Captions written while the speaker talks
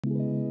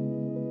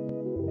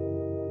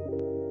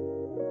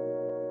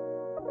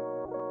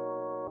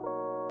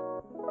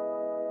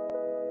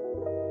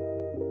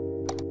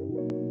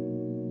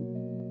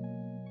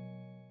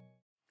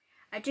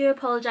do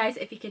apologise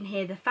if you can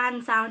hear the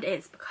fan sound.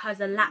 It's because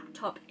the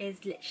laptop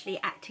is literally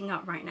acting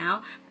up right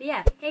now. But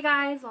yeah, hey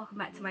guys, welcome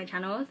back to my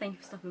channel. Thank you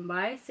for stopping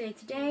by. So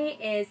today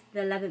is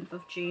the 11th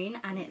of June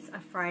and it's a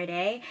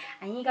Friday,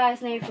 and you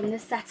guys know from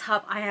this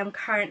setup I am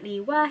currently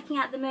working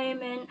at the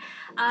moment.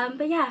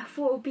 But yeah, I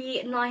thought it would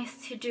be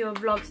nice to do a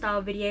vlog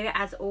style video.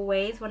 As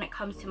always, when it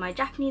comes to my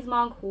Japanese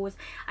manga hauls,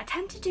 I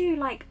tend to do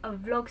like a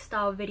vlog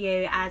style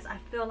video as I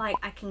feel like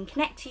I can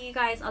connect to you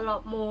guys a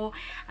lot more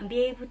and be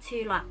able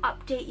to like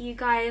update you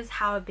guys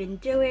how I've been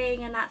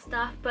doing and that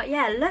stuff. But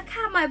yeah, look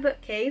at my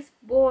bookcase.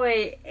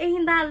 Boy,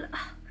 ain't that,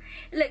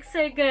 it looks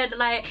so good.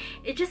 Like,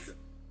 it just,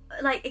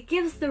 like, it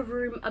gives the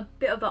room a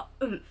bit of a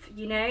oomph,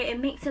 you know, it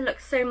makes it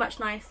look so much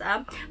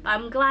nicer. But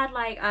I'm glad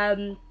like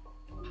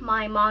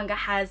my manga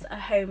has a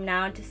home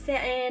now to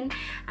sit in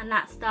and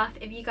that stuff.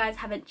 If you guys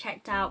haven't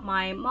checked out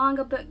my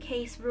manga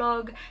bookcase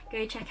vlog,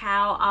 go check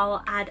out.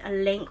 I'll add a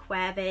link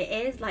wherever it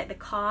is, like the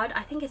card.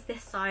 I think it's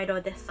this side or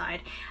this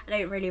side, I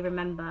don't really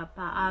remember.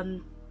 But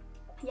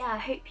yeah, I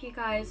hope you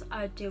guys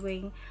are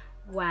doing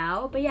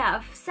well. But yeah,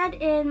 I've said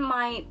in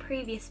my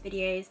previous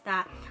videos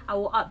that I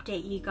will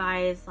update you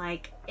guys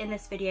like in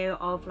this video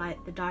of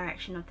like the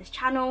direction of this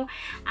channel.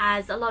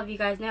 As a lot of you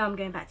guys know, I'm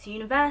going back to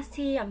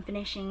university. I'm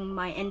finishing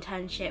my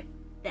internship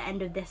the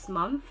end of this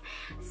month,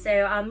 so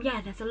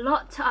yeah, there's a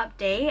lot to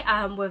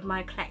update with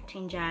my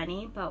collecting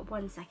journey. But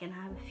one second,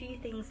 I have a few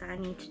things that I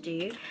need to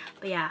do.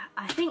 But yeah,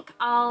 I think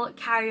I'll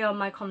carry on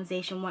my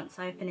conversation once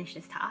I finish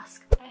this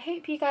task. I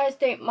hope you guys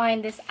don't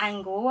mind this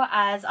angle,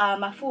 as I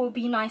thought it would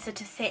be nicer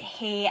to sit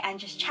here and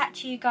just chat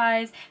to you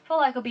guys. I feel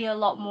like it'll be a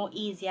lot more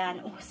easier,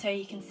 and also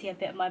you can see a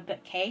bit of my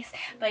bookcase.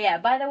 But yeah,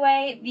 by the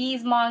way,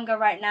 these manga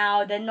right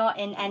now, they're not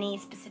in any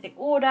specific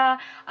order.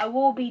 I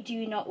will be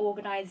doing an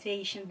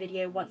organization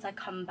video once I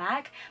come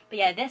back. But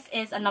yeah, this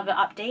is another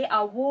update.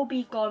 I will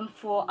be gone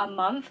for a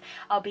month.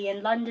 I'll be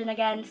in London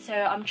again, so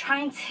I'm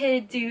trying to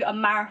do a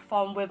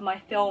marathon with my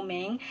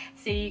filming,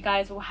 so you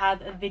guys will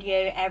have a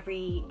video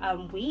every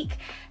week.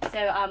 So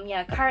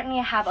yeah, currently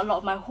I have a lot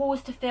of my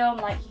hauls to film.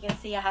 Like you can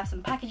see, I have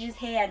some packages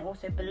here and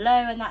also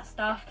below and that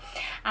stuff.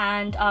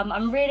 And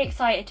I'm really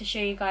excited to show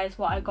you guys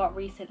what I got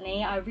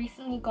recently. I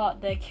recently got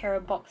the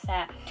Kira box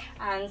set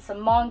and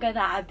some manga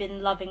that I've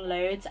been loving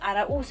loads. And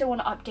I also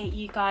want to update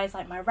you guys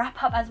like my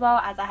wrap up as well,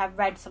 as I have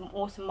read some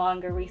awesome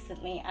manga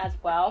recently as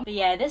well. But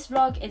yeah, this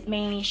vlog is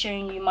mainly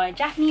showing you my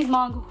Japanese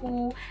manga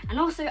haul and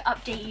also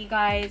update you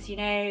guys, you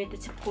know, the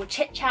typical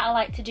chit chat I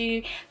like to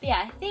do. But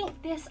yeah, I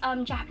think this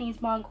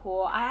Japanese manga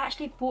haul I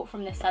actually bought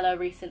from this seller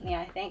recently.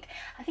 I think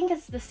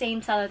it's the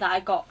same seller that I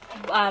got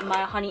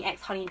my Honey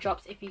X Honey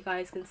drops, if you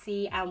guys can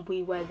see, and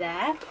we were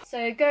there.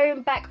 So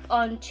going back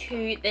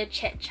onto the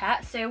chit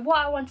chat, so what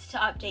I wanted to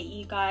update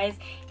you guys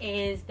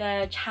is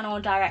the channel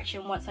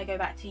direction once I go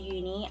back to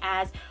uni,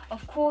 as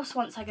of course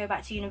once I go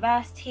back to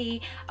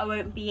university I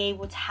won't be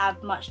able to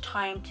have much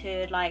time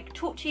to like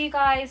talk to you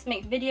guys,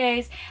 make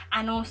videos,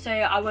 and also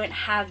I won't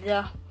have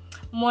the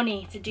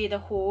money to do the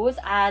hauls,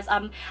 as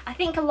I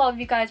think a lot of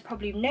you guys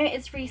probably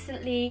noticed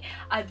recently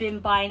I've been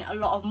buying a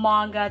lot of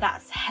manga.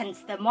 That's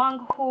hence the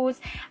manga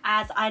hauls,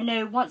 as I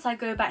know once I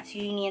go back to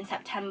uni in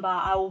September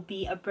I will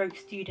be a broke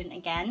student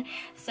again.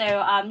 So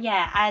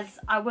yeah, as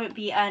I won't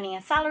be earning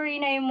a salary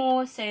no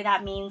more, so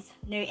that means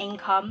no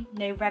income,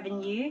 no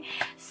revenue.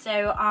 So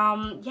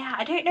yeah,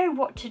 I don't know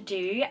what to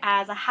do,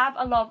 as I have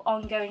a lot of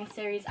ongoing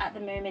series at the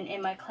moment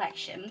in my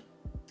collection,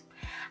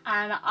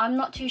 and I'm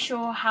not too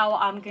sure how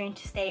I'm going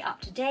to stay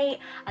up to date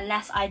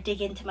unless I dig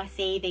into my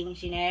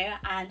savings, you know,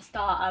 and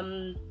start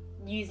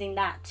using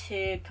that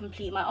to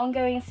complete my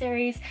ongoing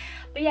series.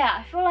 But yeah,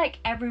 I feel like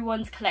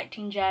everyone's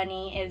collecting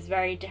journey is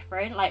very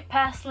different. Like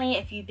personally,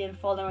 if you've been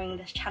following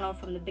this channel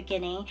from the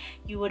beginning,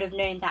 you would have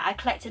known that I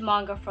collected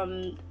manga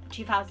from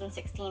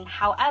 2016.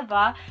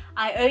 However,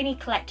 I only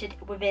collected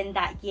within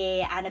that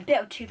year and a bit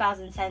of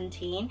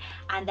 2017,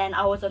 and then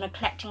I was on a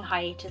collecting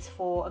hiatus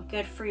for a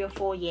good 3 or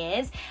 4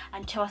 years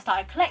until I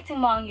started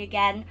collecting manga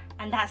again,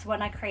 and that's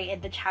when I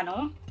created the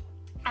channel.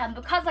 And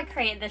because I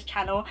created this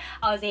channel,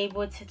 I was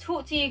able to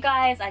talk to you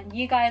guys, and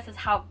you guys has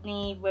helped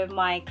me with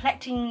my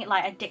collecting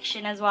like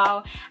addiction as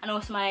well, and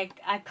also my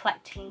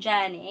collecting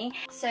journey.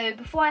 So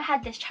before I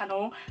had this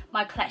channel,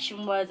 my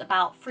collection was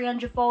about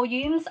 300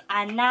 volumes,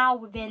 and now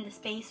within the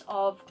space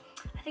of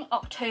I think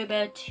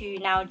October to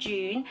now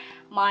June,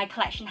 my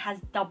collection has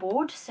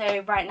doubled.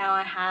 So right now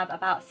I have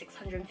about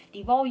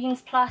 650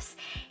 volumes plus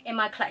in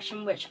my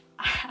collection, which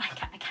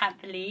I can't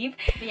believe.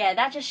 But yeah,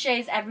 that just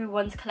shows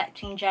everyone's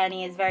collecting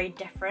journey is very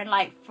different.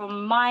 Like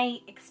from my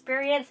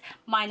experience,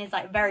 mine is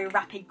like very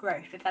rapid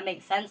growth, if that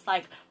makes sense.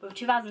 Like with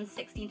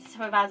 2016 to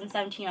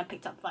 2017 I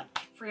picked up like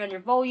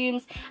 300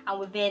 volumes, and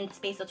within the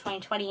space of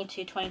 2020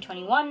 to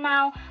 2021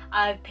 now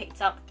I've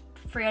picked up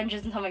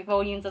 300 and something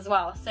volumes as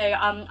well. So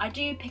I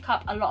do pick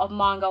up a lot of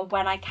manga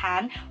when I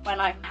can, when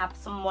I have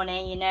some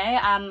money, you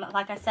know.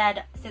 Like I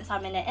said, since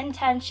I'm in an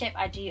internship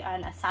I do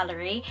earn a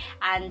salary,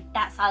 and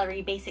that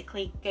salary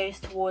basically goes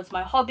towards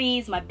my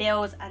hobbies, my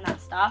bills and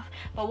that stuff.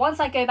 But once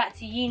I go back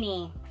to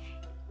uni,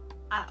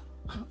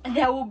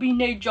 there will be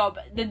no job.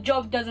 The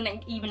job doesn't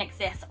even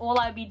exist. All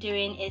I'll be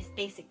doing is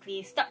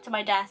basically stuck to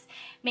my desk,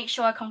 make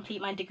sure I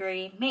complete my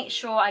degree, make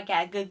sure I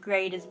get a good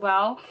grade as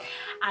well,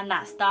 and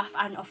that stuff.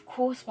 And of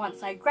course,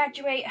 once I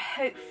graduate,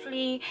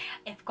 hopefully,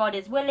 if God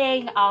is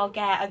willing, I'll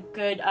get a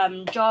good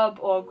job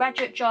or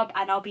graduate job,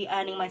 and I'll be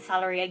earning my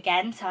salary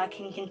again so I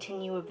can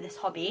continue with this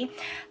hobby.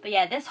 But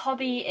yeah, this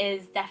hobby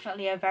is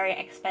definitely a very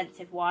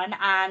expensive one,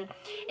 and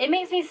it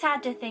makes me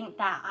sad to think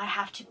that I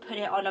have to put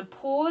it on a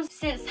pause.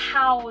 Since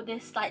how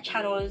this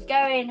channel is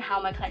going,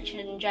 how my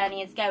collection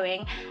journey is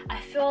going, I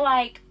feel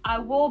like I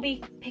will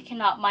be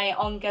picking up my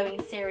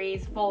ongoing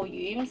series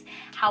volumes.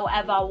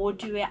 However, I will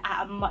do it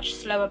at a much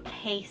slower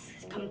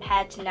pace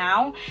compared to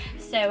now.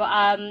 So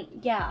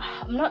yeah,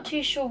 I'm not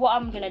too sure what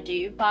I'm gonna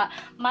do, but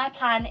my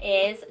plan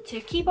is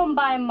to keep on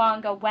buying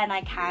manga when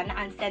I can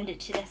and send it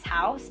to this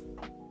house.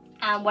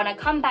 And when I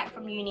come back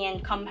from uni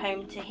and come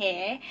home to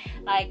here,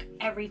 like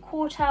every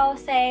quarter I'll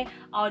say,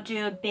 I'll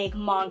do a big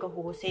manga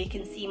haul so you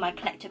can see my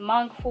collected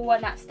manga haul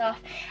and that stuff.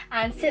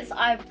 And since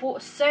I've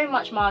bought so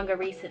much manga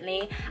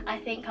recently, I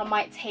think I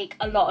might take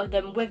a lot of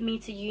them with me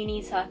to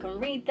uni so I can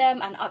read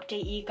them and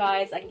update you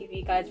guys and give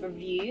you guys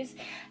reviews.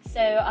 So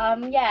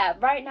yeah,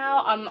 right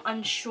now I'm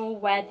unsure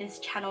where this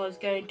channel is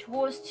going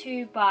towards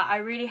to, but I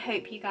really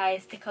hope you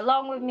guys stick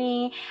along with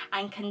me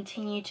and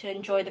continue to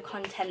enjoy the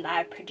content that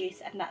I produce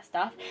and that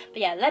stuff. But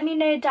yeah, let me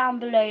know down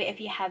below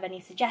if you have any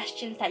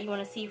suggestions that you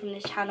want to see from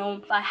this channel.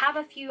 But I have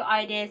a few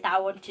ideas that I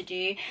want to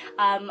do.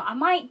 I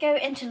might go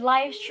into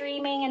live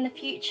streaming in the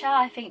future.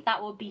 I think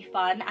that will be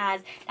fun,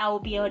 as that will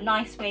be a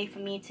nice way for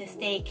me to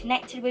stay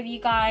connected with you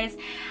guys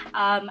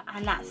and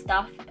that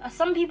stuff.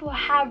 Some people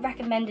have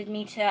recommended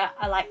me to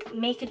like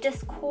make a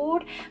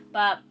Discord,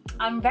 but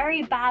I'm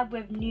very bad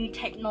with new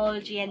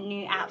technology and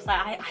new apps.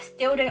 Like I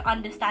still don't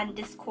understand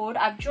Discord.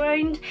 I've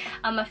joined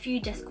a few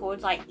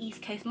Discords like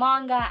East Coast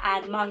Manga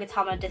and Manga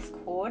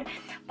Discord,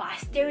 but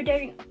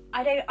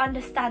I don't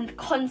understand the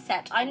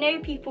concept. I know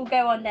people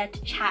go on there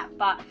to chat,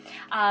 but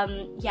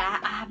yeah,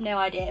 I have no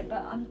idea.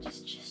 But I'm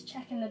just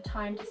checking the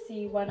time to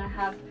see when I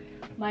have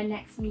my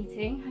next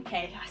meeting.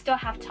 Okay, I still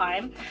have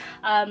time.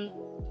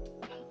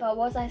 But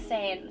what was I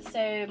saying?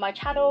 So my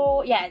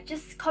channel, yeah,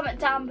 just comment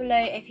down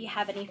below if you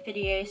have any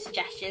video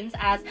suggestions,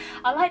 as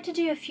I like to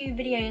do a few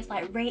videos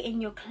like rating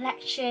your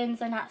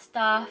collections and that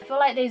stuff. I feel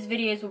like those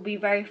videos will be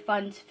very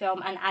fun to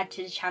film and add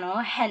to the channel,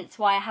 hence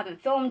why I haven't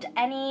filmed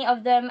any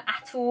of them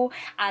at all,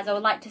 as I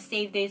would like to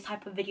save those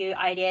type of video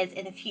ideas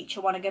in the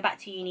future when I go back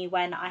to uni,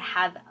 when I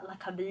have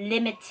like a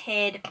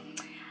limited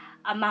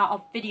amount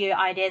of video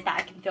ideas that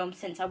I can film,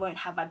 since I won't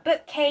have my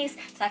bookcase,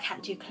 so I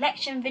can't do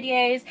collection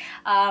videos,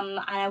 and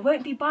I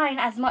won't be buying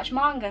as much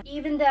manga.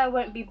 Even though I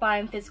won't be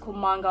buying physical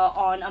manga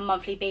on a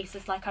monthly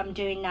basis like I'm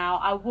doing now,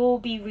 I will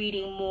be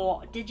reading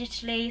more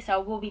digitally, so I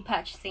will be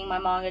purchasing my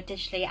manga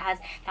digitally, as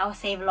that will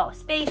save a lot of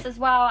space as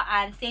well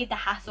and save the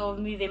hassle of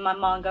moving my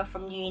manga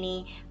from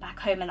uni back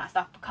home and that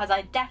stuff, because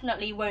I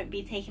definitely won't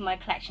be taking my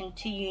collection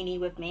to uni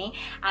with me,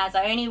 as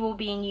I only will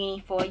be in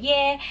uni for a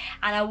year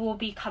and I will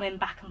be coming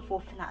back and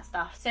forth and that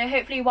stuff. So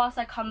hopefully whilst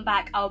I come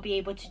back, I'll be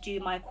able to do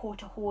my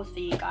quarter hauls for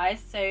you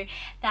guys. So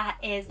that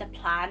is the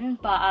plan.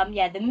 But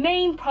yeah, the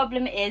main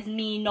problem is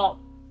me not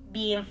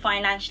being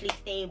financially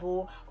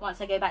stable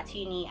once I go back to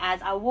uni,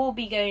 as I will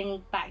be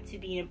going back to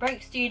being a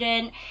broke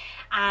student,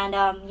 and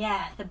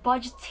yeah, the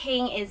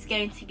budgeting is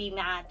going to be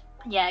mad.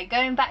 Yeah,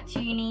 going back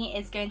to uni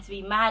is going to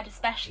be mad,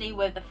 especially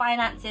with the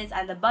finances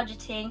and the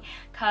budgeting,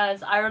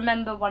 because I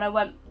remember when I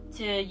went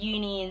to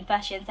uni in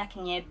first year and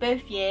second year,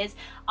 both years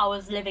I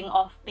was living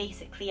off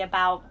basically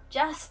about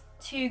just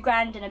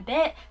 £2,000 and a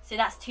bit, so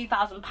that's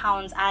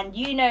 £2,000, and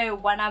you know,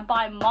 when I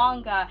buy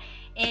manga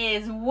it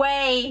is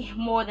way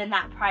more than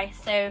that price.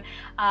 So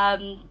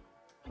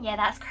yeah,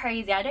 that's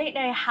crazy. I don't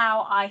know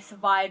how I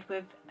survived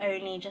with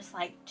only just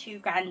like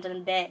 £2,000 and a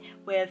bit,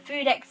 with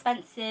food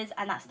expenses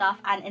and that stuff,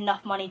 and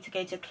enough money to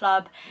go to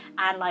club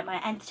and like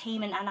my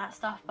entertainment and that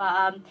stuff.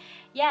 But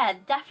yeah,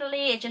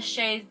 definitely it just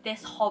shows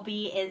this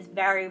hobby is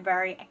very,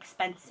 very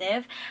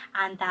expensive,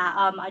 and that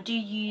I do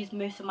use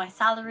most of my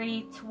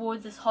salary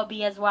towards this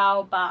hobby as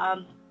well.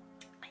 But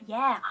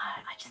yeah,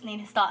 I just need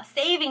to start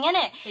saving,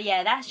 innit? But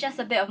yeah, that's just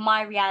a bit of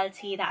my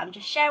reality that I'm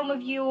just sharing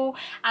with you all,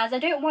 as I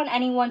don't want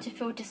anyone to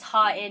feel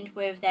disheartened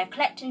with their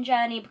collecting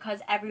journey, because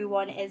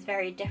everyone is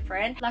very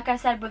different. Like I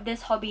said, with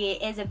this hobby,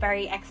 it is a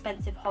very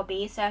expensive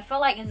hobby, so I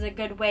feel like it's a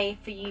good way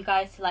for you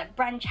guys to like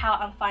branch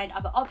out and find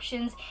other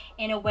options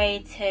in a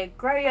way to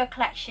grow your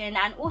collection,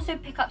 and also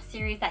pick up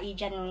series that you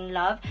genuinely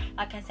love.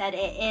 Like I said,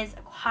 it is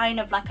kind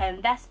of like an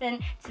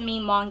investment. To me,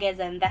 manga is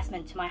an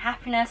investment to my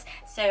happiness.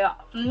 So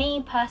for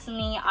me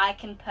personally, I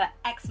can put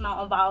X amount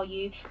of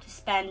value to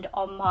spend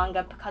on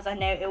manga, because I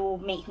know it will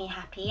make me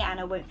happy and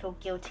I won't feel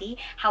guilty.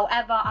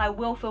 However, I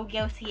will feel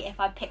guilty if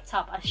I picked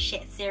up a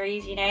shit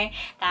series, you know,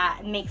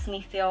 that makes me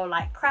feel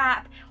like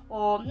crap.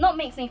 Or not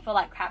makes me feel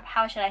like crap,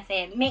 how should I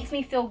say it? Makes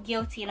me feel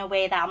guilty in a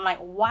way that I'm like,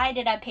 why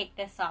did I pick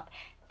this up?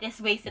 this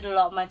wasted a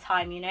lot of my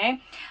time, you know.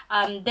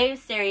 Those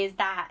series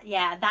that,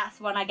 yeah, that's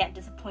when I get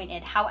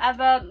disappointed.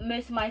 However,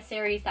 most of my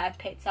series that I've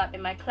picked up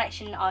in my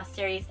collection are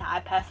series that I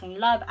personally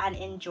love and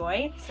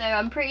enjoy. So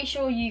I'm pretty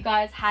sure you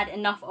guys had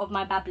enough of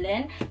my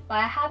babbling, but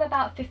I have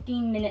about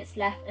 15 minutes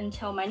left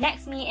until my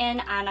next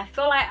meeting, and I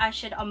feel like I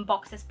should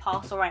unbox this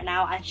parcel right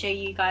now and show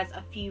you guys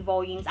a few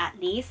volumes at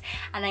least,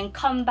 and then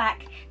come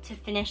back to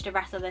finish the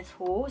rest of this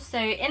haul. So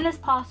in this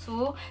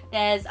parcel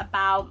there's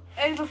about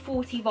over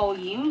 40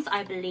 volumes,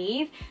 I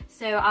believe.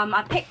 So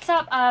I picked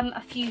up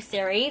a few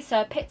series. So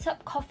I picked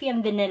up Coffee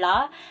and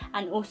Vanilla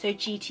and also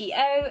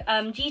GTO.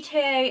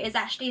 GTO is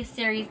actually a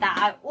series that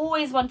I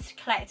always wanted to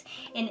collect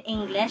in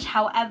English.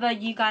 However,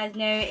 you guys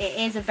know it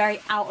is a very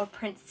out of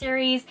print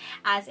series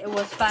as it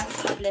was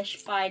first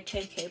published by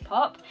Tokyo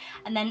Pop.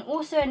 And then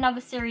also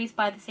another series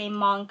by the same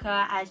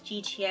manga as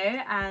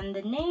GTO, and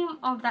the name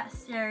of that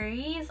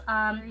series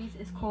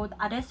is called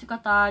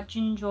Aresugata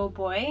Junjo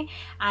Boy,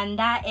 and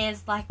that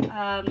is like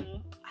I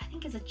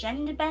think it's a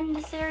gender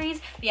bender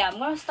series. But yeah, I'm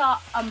gonna start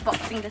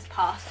unboxing this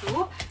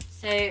parcel.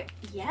 So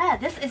yeah,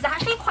 this is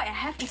actually quite a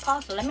hefty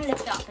parcel. Let me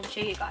lift it up and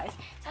show you guys.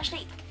 It's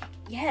actually,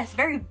 yeah, it's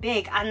very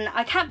big, and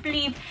I can't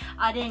believe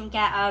I didn't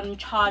get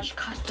charged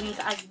customs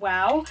as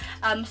well.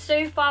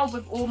 So far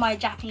with all my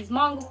Japanese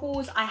manga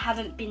hauls, I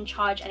haven't been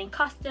charged any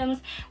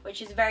customs,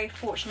 which is very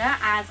fortunate,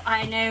 as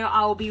I know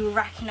I'll be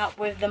racking up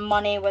with the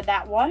money with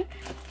that one.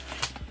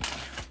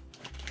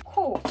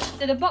 Cool.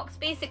 So the box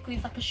basically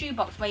is like a shoe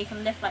box where you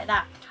can lift like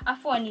that. I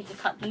thought I needed to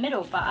cut the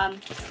middle, but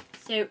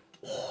so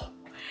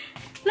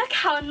look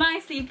how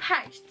nicely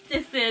packed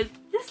this is.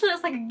 This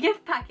looks like a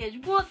gift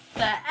package. What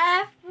the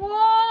F?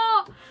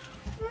 What?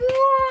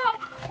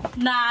 What?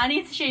 Nah, I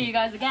need to show you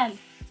guys again.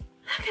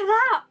 Look at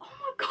that. Oh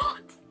my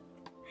god.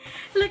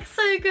 It looks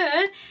so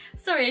good.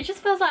 Sorry, it just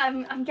feels like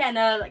I'm getting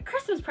a like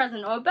Christmas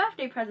present or a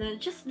birthday present.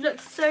 It just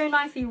looks so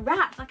nicely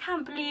wrapped. I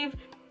can't believe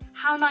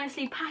how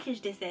nicely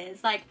packaged this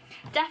is. Like,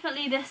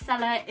 definitely this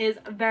seller is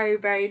very,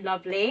 very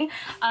lovely.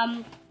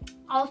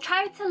 I'll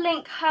try to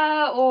link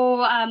her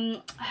or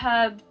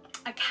her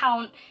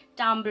account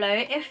down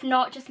below. If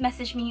not, just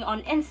message me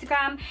on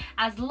Instagram,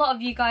 as a lot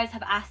of you guys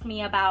have asked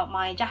me about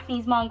my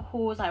Japanese manga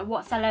hauls, like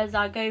what sellers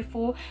I go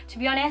for. To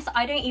be honest,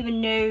 I don't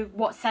even know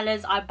what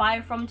sellers I buy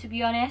from, to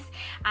be honest,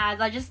 as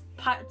I just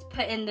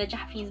put in the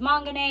Japanese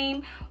manga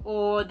name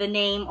or the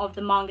name of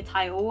the manga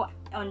title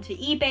onto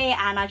eBay,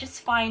 and I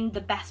just find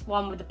the best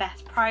one with the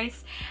best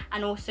price,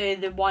 and also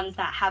the ones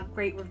that have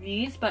great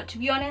reviews. But to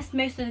be honest,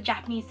 most of the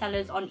Japanese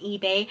sellers on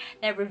eBay,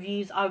 their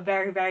reviews are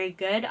very, very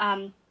good.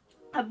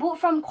 I bought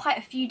from quite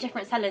a few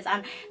different sellers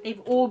and they've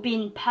all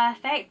been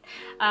perfect.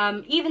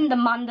 Even the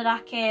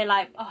Mandarake,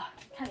 like, oh,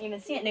 I can't even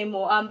see it no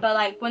more. But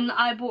like when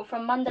I bought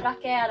from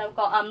Mandarake, and I've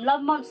got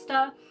Love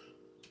Monster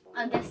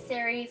and this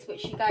series,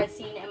 which you guys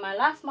seen in my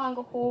last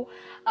manga haul.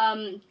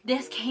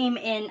 This came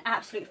in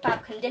absolute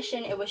fab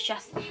condition. It was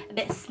just a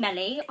bit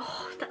smelly.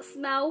 Oh, that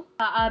smell.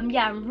 But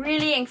yeah, I'm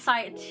really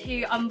excited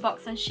to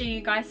unbox and show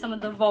you guys some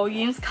of the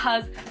volumes,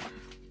 because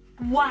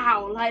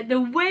wow, like the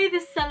way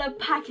the seller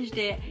packaged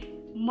it,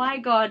 my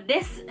god,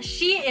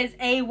 she is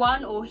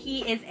A1 or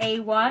he is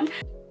A1.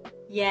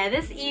 Yeah,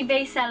 this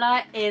eBay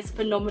seller is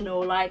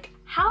phenomenal. Like,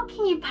 how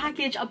can you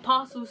package a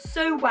parcel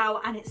so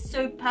well and it's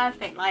so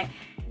perfect? Like,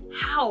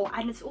 how?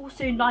 And it's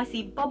also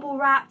nicely bubble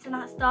wrapped and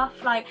that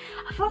stuff. Like,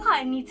 I feel like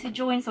I need to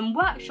join some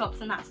workshops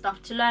and that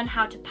stuff to learn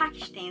how to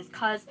package things,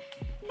 because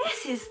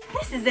this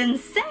is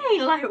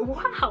insane. Like,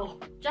 wow.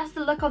 Just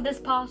the look of this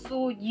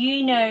parcel,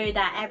 you know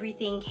that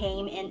everything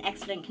came in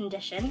excellent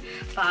condition.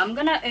 But I'm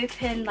gonna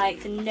open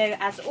like the note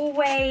as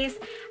always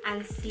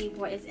and see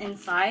what is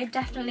inside.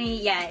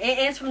 Definitely, yeah, it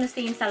is from the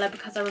same seller,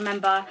 because I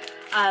remember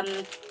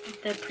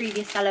the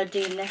previous seller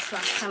doing this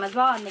last time as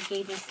well, and they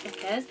gave me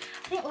stickers.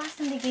 I think last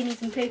time they gave me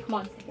some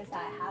Pokemon stickers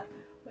that I have,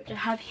 which I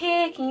have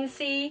here. Can you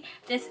see?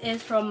 This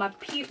is from my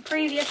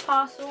previous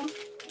parcel.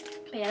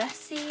 But yeah, let's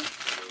see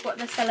what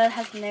the seller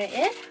has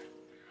noted.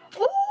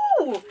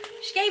 Ooh,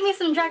 she gave me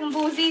some Dragon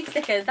Ball Z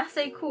stickers. That's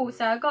so cool.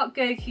 So I got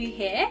Goku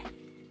here,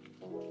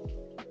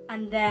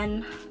 and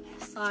then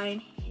the sign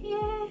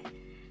here.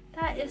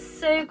 That is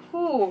so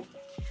cool.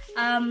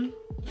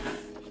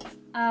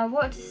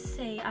 What to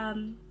say?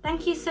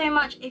 Thank you so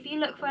much. If you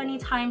look for any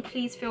time,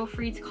 please feel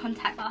free to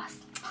contact us.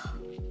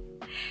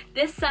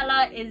 This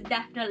seller is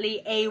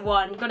definitely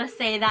A1, gotta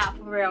say that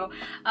for real.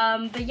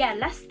 But yeah,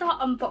 let's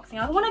start unboxing.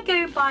 I want to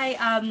go by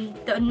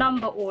the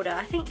number order.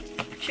 I think,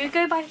 should we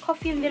go by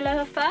Coffee and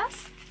Vanilla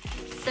first?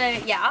 So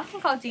yeah, I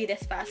think I'll do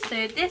this first.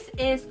 So this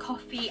is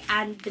Coffee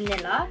and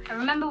Vanilla. I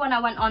remember when I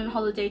went on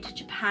holiday to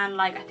Japan,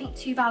 like I think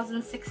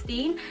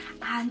 2016,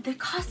 and the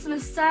customer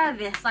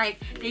service,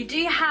 like they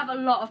do have a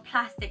lot of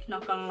plastic,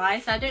 not gonna lie.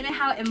 So I don't know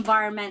how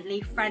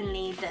environmentally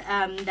friendly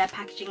their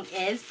packaging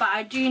is, but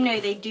I do know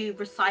they do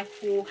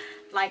recycle,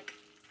 like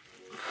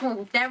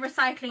their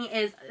recycling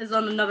is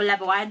on another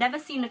level. I had never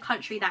seen a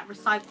country that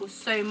recycles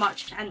so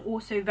much and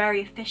also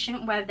very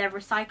efficient with their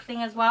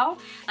recycling as well.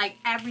 Like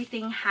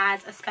everything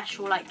has a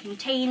special like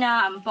container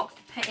and box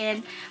to put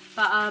in.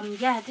 But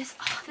yeah, this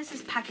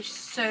is packaged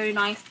so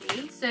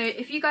nicely. So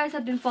if you guys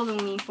have been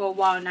following me for a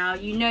while now,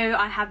 you know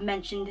I have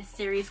mentioned this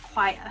series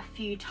quite a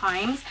few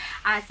times,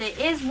 as it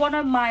is one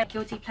of my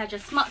guilty pleasure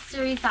smut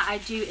series that I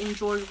do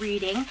enjoy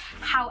reading.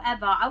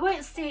 However, I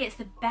won't say it's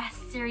the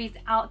best series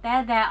out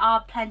there. There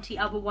are plenty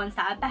other ones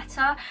that are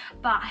better,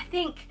 but I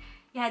think,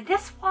 yeah,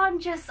 this one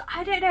just,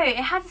 I don't know, it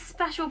has a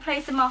special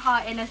place in my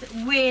heart in a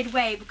weird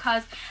way,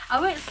 because I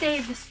won't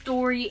say the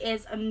story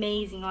is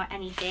amazing or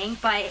anything,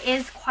 but it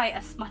is quite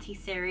a smutty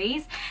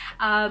series.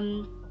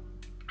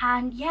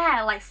 And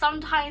yeah, like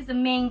sometimes the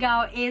main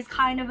girl is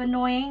kind of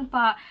annoying,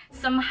 but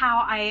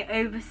somehow I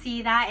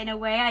oversee that in a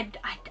way.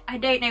 I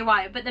don't know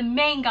why, but the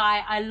main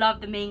guy, I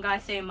love the main guy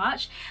so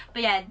much.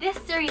 But yeah, this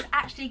series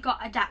actually got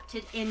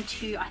adapted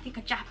into, I think,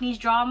 a Japanese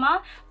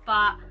drama,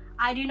 but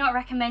I do not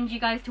recommend you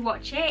guys to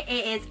watch it.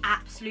 It is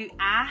absolute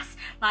ass.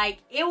 Like,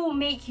 it will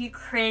make you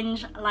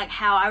cringe like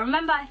hell. I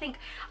remember, I think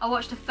I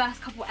watched the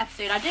first couple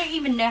episodes. I don't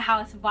even know how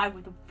I survived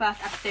with the first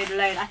episode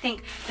alone. I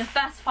think the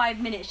first 5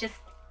 minutes just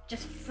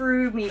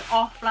threw me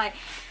off. Like,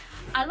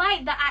 I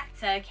like the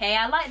actor, okay?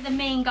 I like the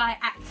main guy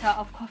actor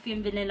of Coffee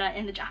and Vanilla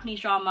in the Japanese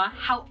drama.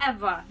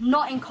 However,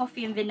 not in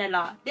Coffee and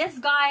Vanilla. This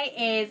guy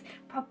is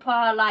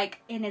proper,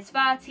 like, in his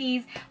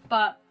 30s,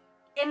 but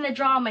in the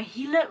drama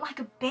he looked like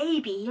a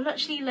baby. He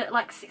literally looked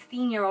like a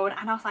 16-year-old,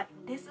 and I was like,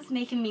 this is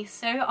making me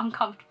so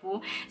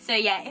uncomfortable. So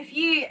yeah, if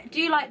you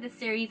do like this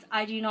series,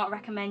 I do not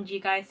recommend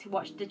you guys to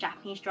watch the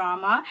Japanese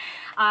drama.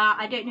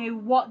 I don't know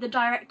what the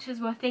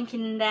directors were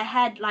thinking in their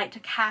head, like, to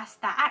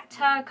cast that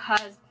actor,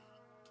 because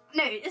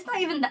no, it's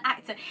not even the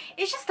actor,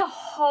 it's just the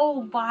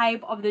whole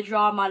vibe of the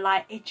drama.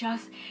 Like, it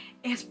just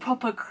is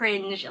proper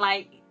cringe.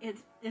 Like,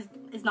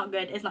 it's not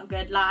good. It's not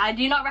good. Like, I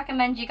do not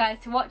recommend you guys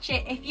to watch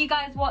it. If you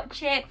guys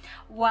watch it,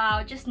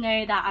 wow, just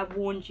know that I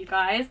warned you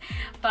guys.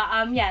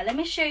 But yeah, let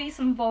me show you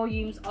some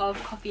volumes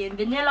of Coffee and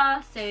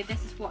Vanilla. So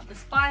this is what the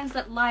spines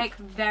look like.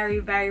 Very,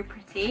 very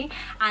pretty,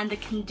 and the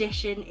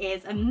condition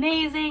is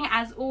amazing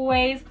as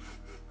always.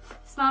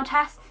 Smell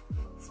test,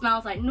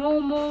 smells like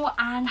normal,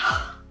 and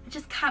I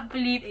just can't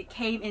believe it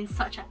came in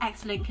such an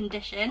excellent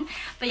condition.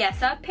 But yeah,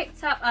 so I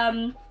picked up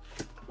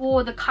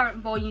all the current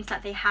volumes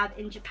that they have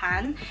in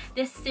Japan.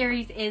 This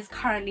series is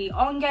currently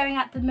ongoing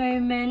at the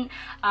moment.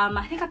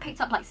 I think I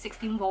picked up like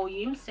 16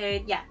 volumes. So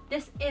yeah,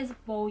 this is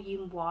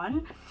volume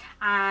 1,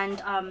 and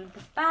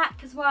the back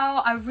as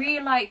well. I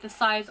really like the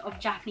size of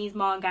Japanese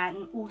manga,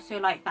 and also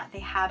like that they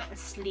have a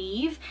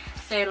sleeve.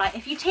 So like,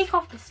 if you take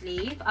off the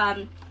sleeve,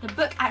 the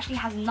book actually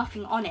has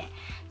nothing on it.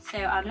 So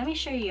let me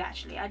show you.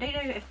 Actually, I don't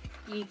know if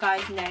you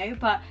guys know,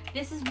 but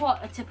this is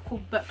what a typical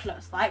book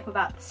looks like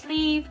without the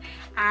sleeve,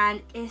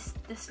 and it's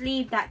the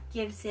sleeve that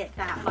gives it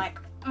that, like,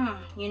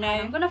 you know.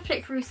 I'm gonna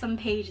flick through some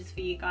pages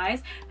for you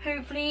guys.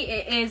 Hopefully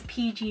it is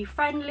PG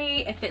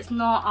friendly. If it's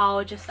not,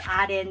 I'll just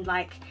add in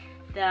like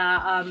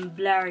the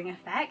blurring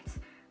effect.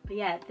 But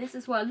yeah, this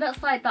is what it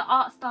looks like. The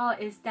art style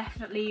is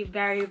definitely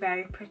very,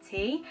 very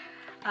pretty.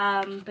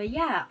 But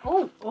yeah,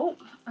 oh,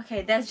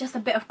 okay, there's just a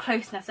bit of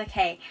closeness.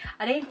 Okay,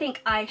 I don't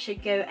think I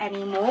should go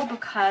anymore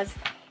because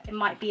it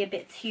might be a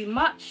bit too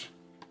much.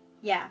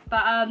 Yeah,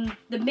 but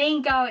the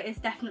main girl is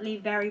definitely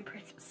very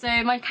pretty.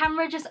 So my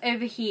camera just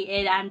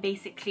overheated and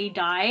basically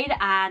died,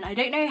 and I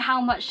don't know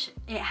how much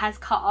it has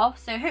cut off,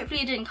 so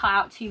hopefully it didn't cut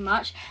out too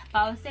much. But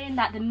I was saying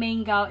that the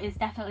main girl is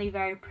definitely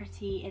very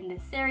pretty in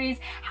this series.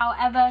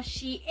 However,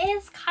 she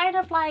is kind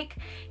of like,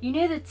 you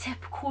know, the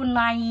typical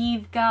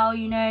naive girl,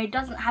 you know,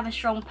 doesn't have a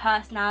strong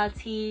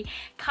personality,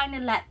 kind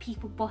of let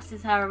people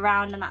bosses her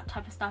around and that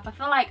type of stuff. I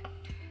feel like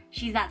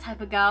she's that type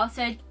of girl,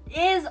 so it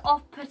is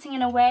off-putting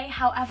in a way.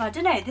 However, I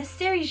don't know, this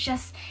series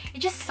just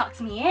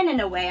sucks me in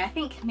a way. I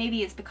think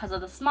maybe it's because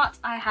of the smut,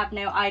 I have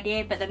no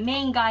idea, but the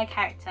main guy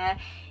character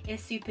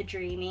is super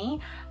dreamy.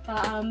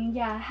 But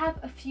yeah, I have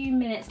a few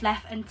minutes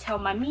left until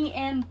my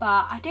meeting,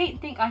 but I don't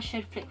think I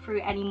should flick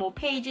through any more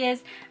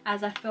pages,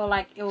 as I feel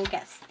like it will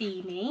get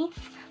steamy.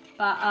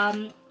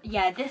 But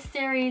yeah, this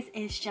series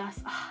is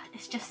just,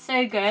 it's just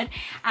so good.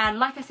 And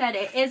like I said,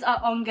 it is an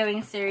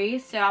ongoing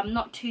series, so I'm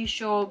not too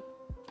sure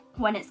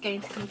when it's going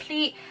to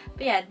complete.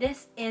 But yeah,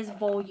 this is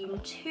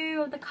volume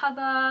 2 of the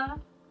cover,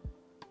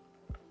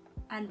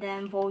 and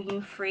then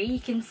volume 3. You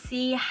can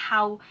see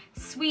how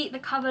sweet the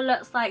cover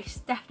looks like. It's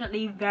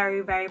definitely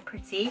very, very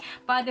pretty.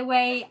 By the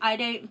way, I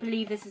don't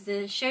believe this is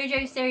a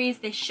shoujo series.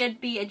 This should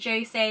be a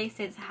josei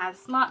since it has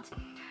smut,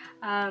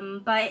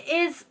 but it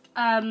is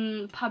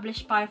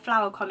published by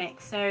Flower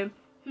Comics, so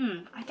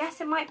I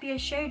guess it might be a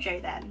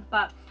shoujo then,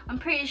 but I'm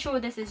pretty sure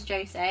this is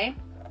josei.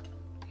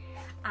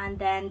 And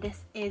then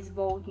this is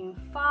volume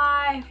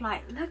 5.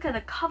 Like, look at the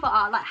cover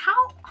art. Like,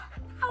 how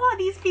are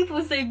these people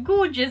so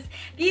gorgeous?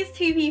 These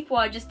two people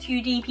are just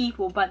 2D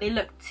people, but they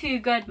look too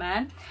good,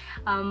 man.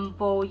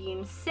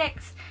 Volume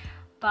 6.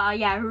 But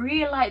yeah, I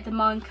really like the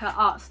manga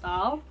art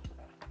style.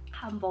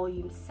 And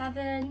volume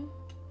 7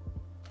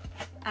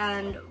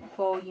 and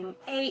volume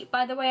 8.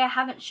 By the way, I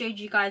haven't showed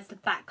you guys the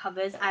back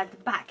covers, as the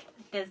back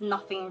there's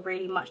nothing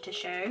really much to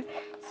show.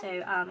 So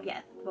yeah,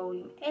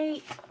 volume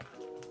 8.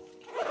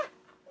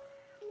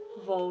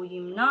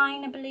 volume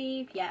 9, I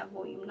believe. Yeah,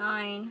 volume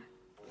 9.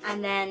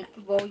 And then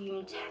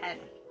volume 10.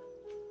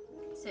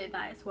 So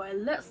that is what it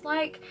looks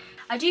like.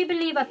 I do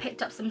believe I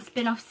picked up some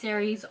spin-off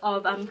series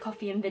of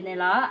Coffee and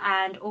Vanilla,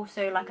 and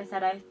also, like I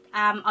said, I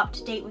am up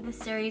to date with the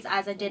series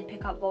as I did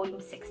pick up volume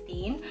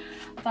 16.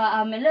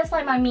 But it looks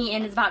like my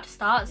meeting is about to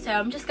start, so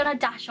I'm just gonna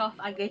dash off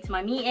and go to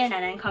my meeting and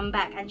then come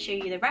back and show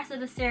you the rest of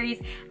the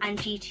series and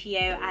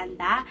GTO and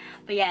that.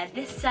 But yeah,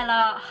 this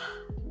seller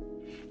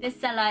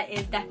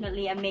is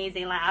definitely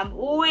amazing. Like, I'm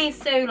always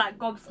so like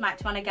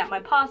gobsmacked when I get my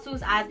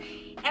parcels, as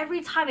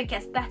every time it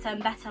gets better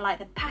and better, like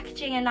the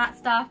packaging and that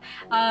stuff.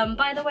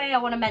 By the way, I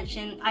want to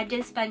mention I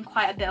did spend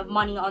quite a bit of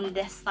money on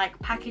this like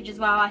package as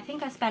well. I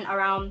think I spent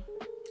around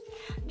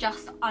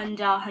just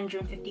under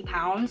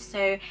 £150.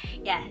 So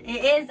yeah,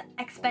 it is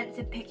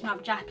expensive picking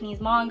up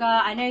Japanese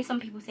manga. I know some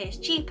people say it's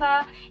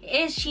cheaper.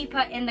 It is cheaper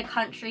in the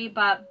country,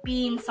 but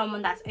being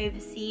someone that's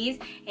overseas,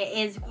 it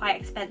is quite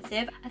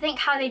expensive. I think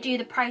how they do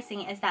the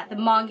pricing is that the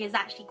manga is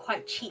actually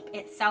quite cheap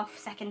itself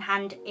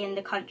secondhand in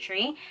the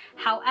country.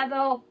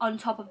 However, on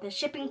top of the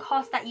shipping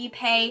cost that you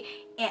pay,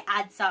 it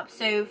adds up.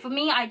 So for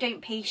me, I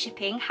don't pay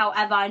shipping.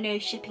 However, I know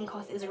shipping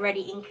cost is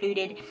already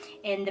included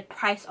in the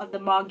price of the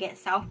manga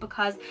itself,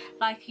 because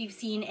like you've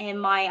seen in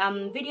my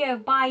video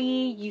of Bai,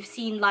 you've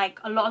seen like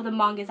a lot of the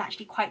manga is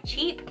actually quite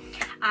cheap,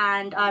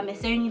 and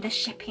it's only the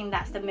shipping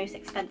that's the most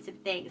expensive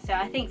thing. So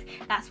I think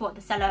that's what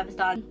the seller has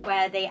done,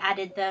 where they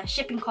added the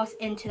shipping cost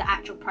into the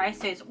actual price,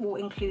 so it's all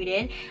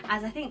included,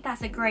 as I think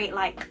that's a great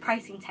like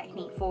pricing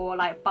technique for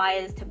like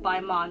buyers to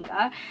buy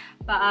manga.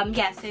 But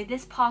yeah, so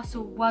this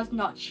parcel was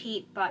not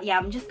cheap. But yeah,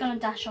 I'm just gonna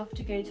dash off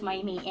to go to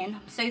my meeting.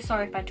 I'm so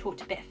sorry if I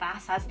talked a bit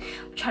fast, as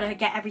I'm trying to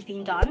get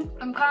everything done.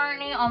 I'm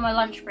currently on my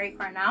lunch break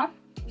right now.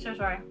 So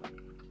sorry.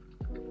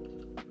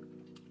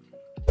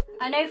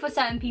 I know for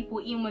certain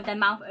people, eating with their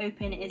mouth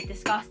open is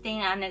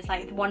disgusting and it's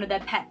like one of their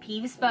pet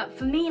peeves, but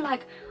for me,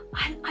 like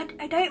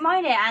I don't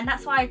mind it, and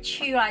that's why I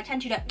chew. I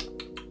tend to do that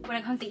when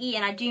it comes to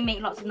eating. I do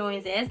make lots of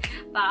noises.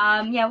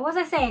 But yeah, what was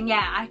I saying?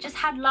 Yeah, I just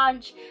had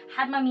lunch,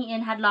 had my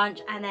meeting, had lunch,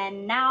 and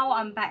then now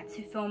I'm back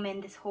to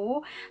filming this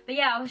haul. But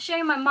yeah, I was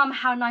showing my mum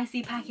how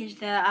nicely packaged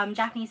the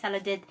Japanese seller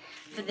did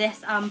for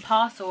this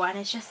parcel, and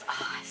it's just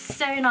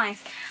so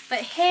nice. But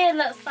here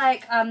looks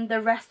like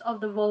the rest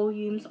of the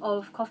volumes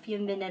of Coffee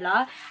and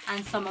Vanilla,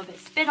 and some of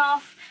its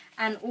spin-off,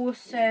 and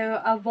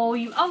also a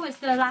volume. Oh, it's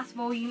the last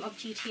volume of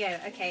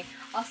GTO. Okay,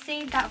 I'll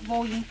save that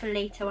volume for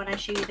later when I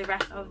show you the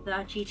rest of the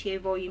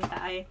GTO volumes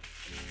that I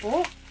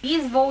bought.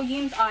 These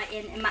volumes are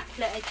in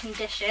immaculate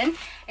condition,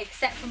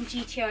 except from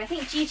GTO. I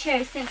think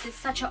GTO, since it's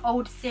such an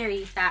old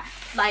series, that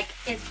like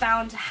it's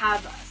bound to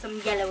have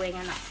some yellowing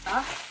and that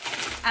stuff.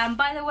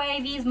 By the way,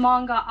 these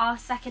manga are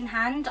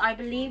secondhand, I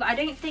believe. I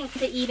don't think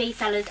the eBay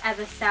sellers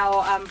ever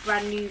sell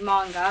brand new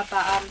manga,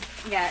 but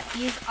yeah,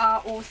 these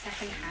are all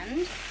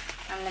secondhand.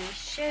 And let me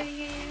show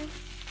you.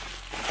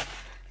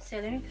 So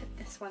let me put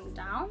this one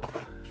down.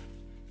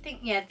 I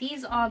think, yeah,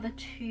 these are the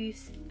two.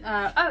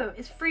 Oh,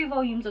 it's 3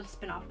 volumes of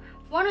spin-off.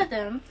 One of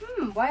them,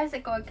 why has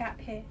it got a gap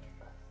here?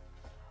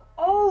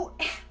 Oh,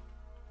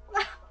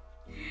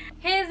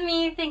 here's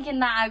me thinking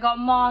that I got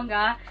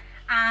manga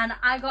and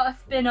I got a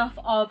spin-off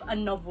of a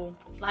novel.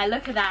 Like,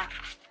 look at that.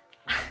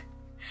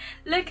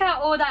 Look at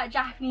all that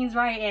Japanese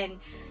writing.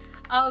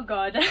 Oh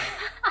God.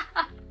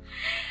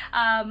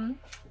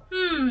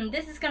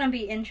 This is gonna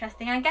be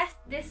interesting. I guess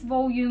this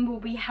volume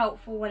will be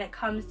helpful when it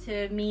comes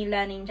to me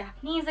learning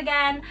Japanese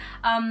again.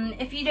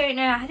 If you don't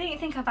know, I don't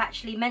think I've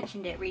actually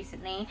mentioned it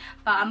recently,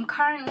 but I'm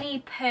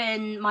currently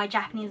putting my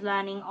Japanese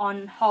learning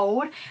on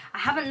hold. I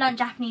haven't learned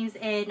Japanese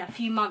in a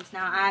few months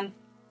now, and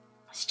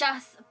it's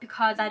just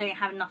because I don't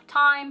have enough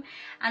time,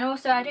 and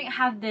also I don't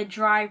have the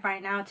drive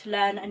right now to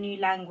learn a new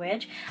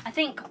language. I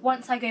think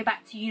once I go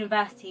back to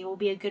university, it will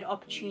be a good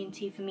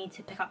opportunity for me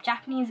to pick up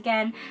Japanese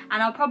again,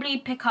 and I'll probably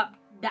pick up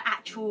the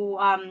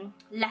actual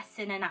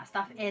lesson and that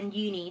stuff in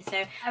uni.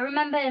 So I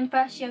remember in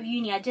first year of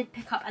uni I did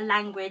pick up a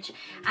language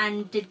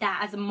and did that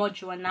as a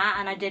module and that,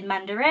 and I did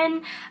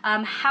Mandarin.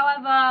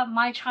 However,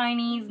 my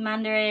Chinese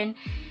Mandarin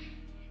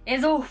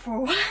is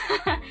awful.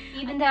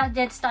 Even though I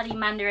did study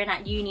Mandarin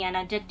at uni and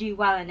I did do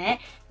well in it,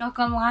 not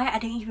gonna lie, I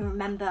don't even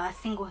remember a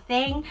single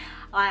thing.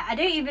 I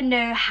don't even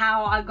know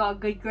how I got a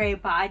good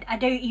grade, but I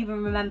don't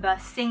even remember a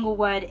single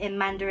word in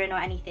Mandarin or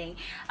anything.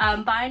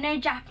 But I know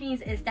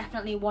Japanese is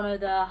definitely one of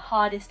the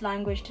hardest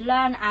language to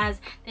learn,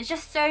 as there's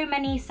just so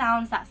many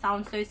sounds that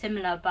sound so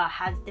similar but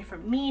has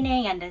different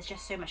meaning, and there's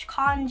just so much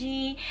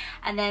kanji,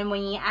 and then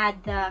when you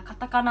add the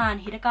katakana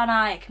and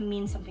hiragana, it can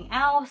mean something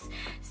else.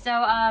 So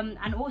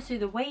and also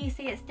the way you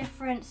say it's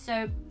different.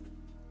 So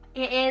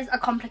it is a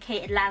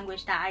complicated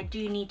language that I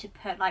do need to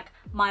put like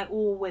my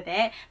all with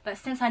it, but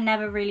since I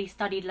never really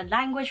studied the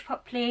language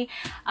properly,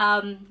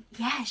 yeah,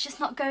 it's just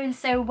not going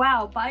so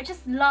well. But I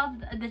just love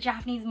the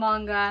Japanese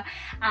manga,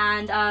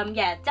 and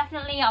yeah,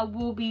 definitely I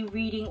will be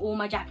reading all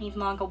my Japanese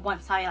manga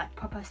once I like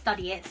proper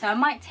study it. So I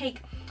might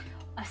take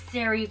a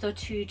series or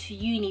two to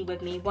uni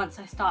with me once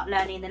I start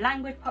learning the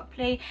language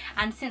properly,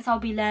 and since I'll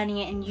be learning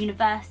it in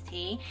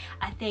university,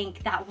 I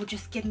think that will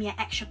just give me an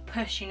extra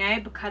push, you know,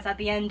 because at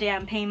the end of the day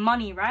I'm paying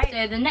money, right?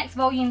 So the next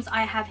volumes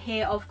I have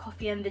here of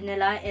Coffee and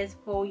Vanilla is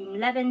volume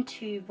 11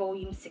 to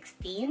volume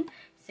 16.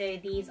 So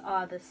these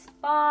are the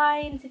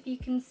spines, if you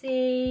can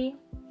see.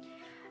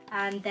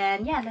 And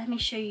then, yeah, let me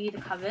show you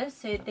the covers.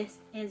 So this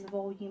is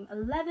volume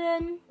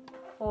 11,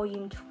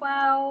 volume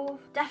 12.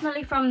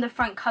 Definitely from the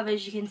front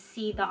covers you can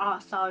see the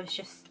art style is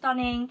just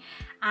stunning.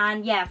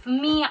 And yeah, for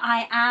me,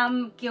 I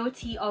am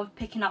guilty of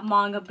picking up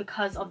manga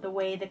because of the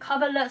way the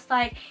cover looks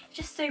like. It's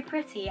just so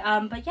pretty.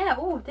 But yeah,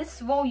 oh, this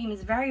volume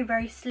is very,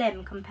 very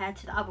slim compared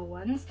to the other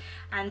ones.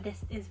 And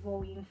this is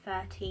volume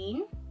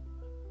 13,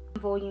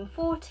 volume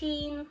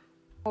 14,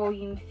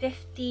 volume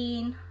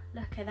 15.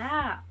 Look at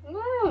that.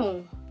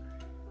 Ooh.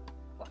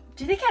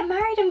 Do they get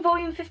married in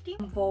volume 15?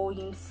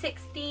 Volume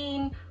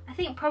 16. I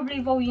think probably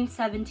volume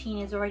 17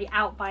 is already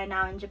out by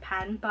now in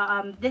Japan,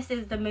 but this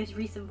is the most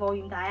recent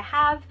volume that I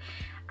have.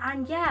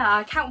 And yeah,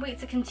 I can't wait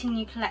to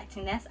continue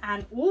collecting this.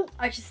 And oh,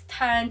 I just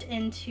turned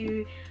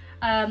into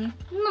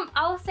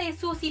I'll say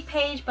saucy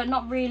page, but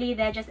not really.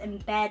 They're just in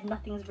bed,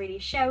 nothing's really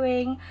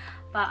showing.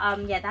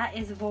 But yeah, that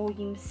is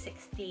volume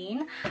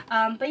 16.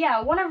 But yeah,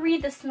 I want to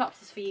read the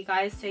synopsis for you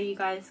guys so you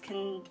guys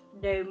can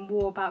know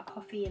more about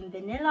Coffee and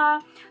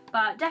Vanilla.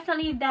 But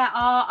definitely there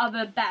are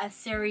other better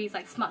series,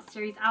 like smut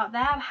series out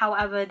there.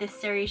 However, this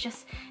series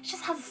just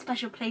has a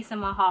special place in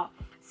my heart.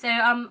 So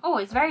oh,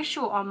 it's very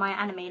short on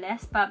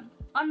MyAnimeList, but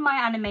on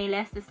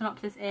MyAnimeList the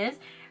synopsis is: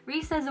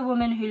 Risa is a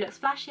woman who looks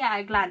flashy at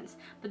a glance,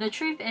 but the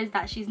truth is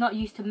that she's not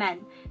used to men.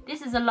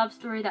 This is a love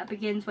story that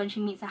begins when she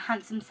meets a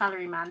handsome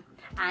salaryman.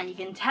 And you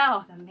can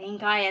tell the main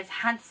guy is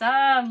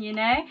handsome, you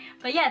know?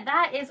 But yeah,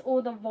 that is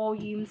all the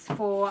volumes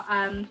for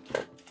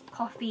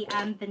Coffee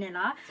and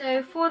Vanilla.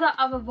 So for the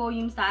other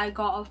volumes that I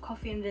got of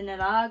Coffee and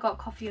Vanilla, I got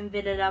Coffee and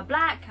Vanilla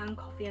Black and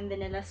Coffee and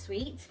Vanilla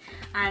Sweet.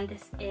 And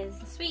this is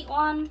the sweet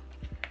one.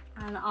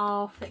 And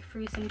I'll flick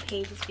through some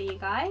pages for you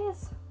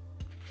guys.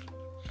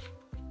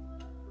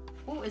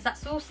 Oh, is that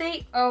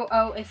saucy?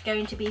 Oh, it's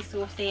going to be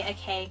saucy.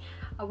 Okay,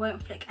 I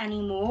won't flick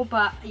anymore.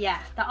 But yeah,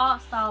 the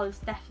art style is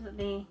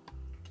definitely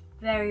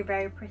very,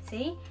 very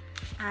pretty.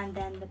 And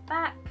then the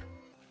back.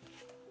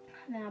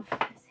 And then I'll put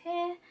this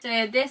here.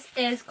 So this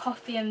is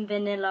Coffee and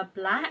Vanilla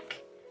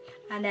Black.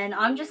 And then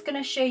I'm just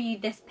going to show you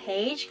this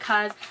page,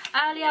 because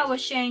earlier I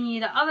was showing you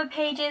the other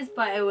pages,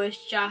 but it was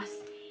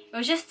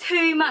just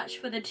too much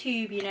for the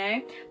tube, you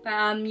know.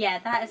 But yeah,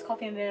 that is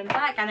Coffee and Vanilla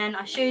Black. And then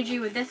I showed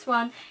you with this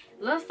one,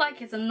 it looks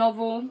like it's a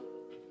novel.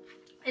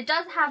 It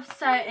does have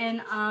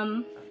certain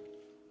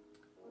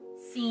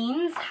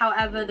scenes,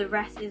 however the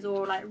rest is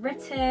all like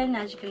written,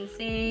 as you can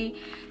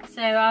see.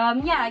 So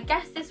yeah, I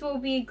guess this will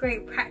be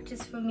great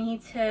practice for me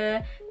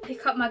to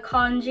pick up my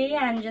kanji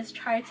and just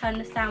try to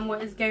understand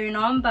what is going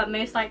on. But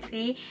most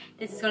likely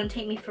this is going to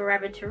take me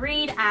forever to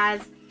read,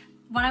 as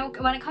when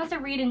it comes to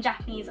reading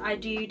Japanese, I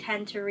do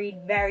tend to read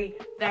very,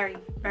 very,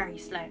 very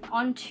slow.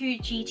 On to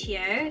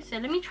GTO. So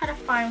let me try to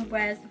find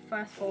where's the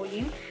first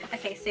volume.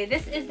 Okay, so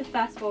this is the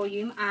first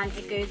volume and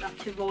it goes up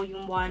to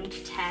volume 1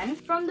 to 10.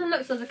 From the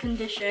looks of the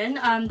condition,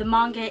 the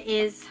manga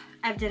is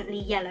evidently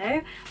yellow,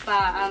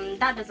 but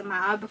that doesn't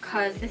matter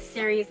because this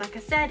series, like I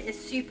said, is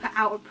super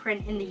out of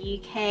print in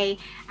the UK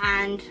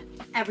and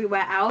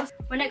everywhere else.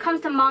 When it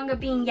comes to manga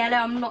being yellow,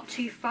 I'm not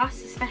too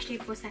fussed, especially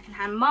for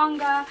secondhand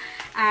manga,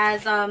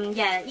 as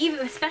yeah, even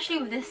especially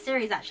with this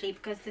series actually,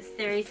 because this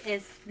series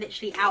is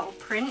literally out of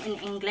print in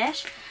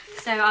English.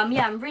 So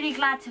yeah, I'm really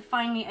glad to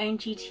finally own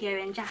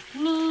GTO in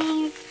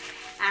Japanese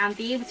and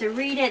be able to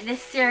read it.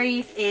 This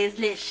series is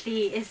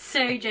literally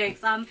so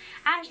jokes. I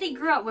actually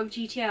grew up with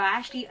GTO. I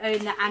actually own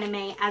the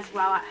anime as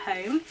well at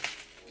home.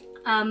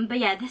 But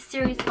yeah, this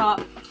series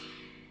got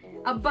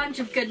a bunch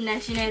of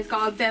goodness, you know. It's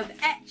got a bit of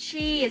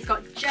ecchi, it's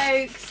got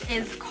jokes,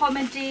 it's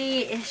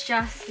comedy, it's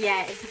just,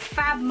 yeah, it's a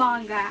fab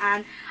manga.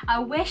 And I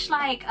wish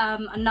like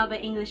another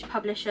English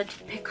publisher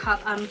to pick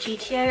up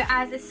GTO,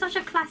 as it's such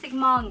a classic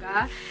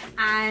manga.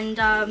 And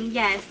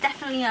yeah, it's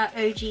definitely an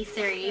OG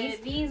series.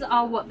 So these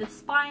are what the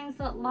spines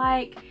look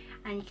like,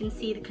 and you can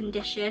see the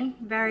condition.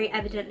 Very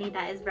evidently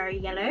that is very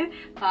yellow,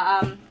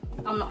 but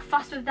I'm not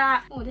fussed with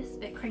that. Oh, this is a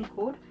bit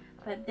crinkled.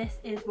 But this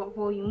is what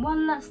volume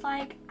 1 looks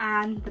like,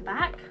 and the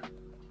back.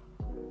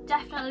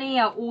 Definitely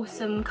an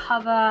awesome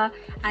cover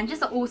and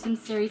just an awesome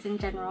series in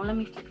general. Let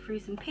me flip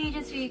through some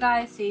pages for you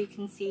guys so you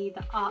can see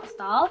the art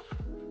style.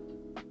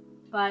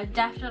 But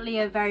definitely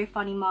a very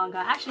funny manga.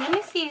 Actually, let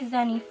me see if there's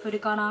any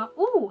furigana.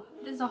 Oh,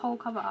 there's a whole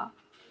cover art.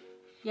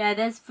 Yeah,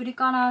 there's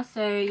furigana,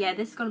 so yeah,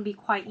 this is going to be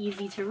quite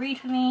easy to read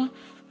for me.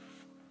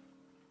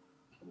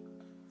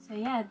 So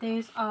yeah,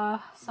 those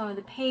are some of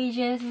the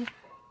pages.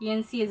 You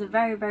can see it's a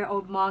very, very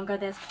old manga.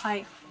 There's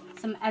quite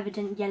some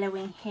evident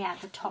yellowing here at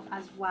the top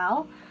as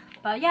well.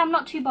 But yeah, I'm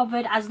not too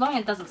bothered as long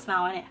as it doesn't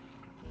smell in it.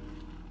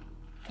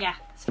 Yeah,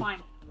 it's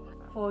fine.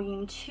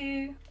 Volume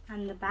 2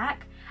 and the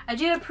back. I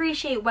do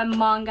appreciate when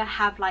manga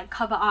have like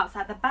cover arts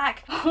at the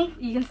back.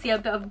 You can see a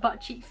bit of butt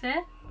cheeks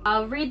here.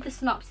 I'll read the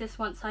synopsis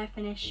once I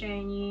finish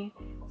showing you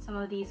some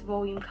of these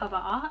volume cover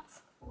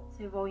arts.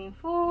 So volume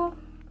 4,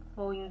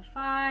 volume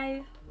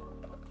 5.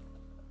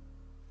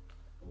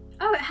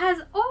 Oh, it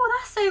has, oh,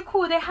 that's so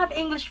cool. They have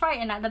English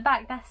writing at the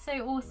back. That's so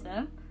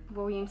awesome.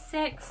 Volume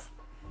 6.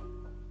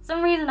 For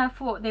some reason I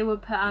thought they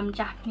would put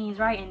Japanese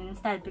writing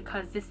instead,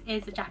 because this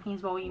is a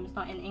Japanese volume, it's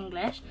not in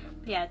English.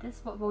 But yeah, this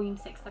is what volume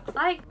 6 looks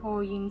like.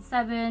 Volume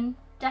 7.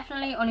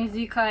 Definitely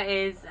Onizuka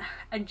is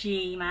a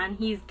G, man.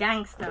 He's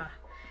gangster.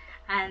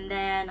 And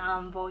then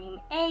volume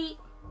 8.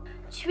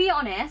 To be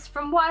honest,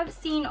 from what I've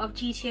seen of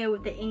GTO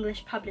with the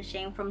English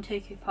publishing from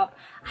Tokyopop,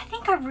 I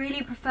think I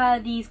really prefer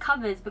these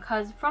covers,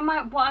 because from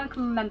what I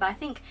can remember, I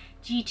think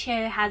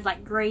GTO has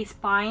like grey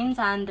spines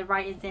and the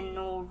writer's in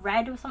all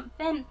red or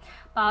something.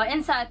 But I'll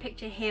insert a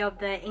picture here of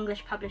the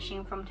English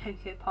publishing from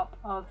Tokyopop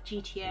of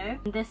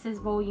GTO. This is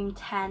volume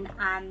 10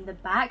 and the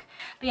back.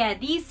 But yeah,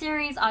 these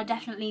series are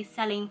definitely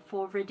selling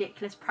for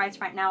ridiculous price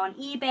right now on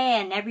eBay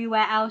and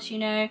everywhere else, you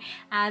know,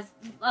 as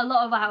a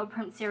lot of out of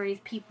print series,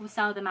 people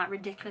sell them at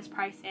ridiculous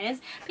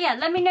prices. But yeah,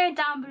 let me know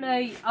down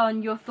below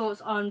on your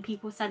thoughts on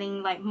people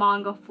selling like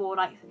manga for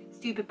like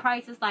stupid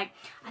prices. Like,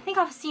 I think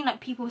I've seen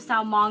like people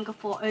sell manga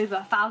for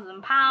over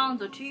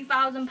 £1,000 or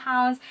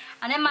 £2,000,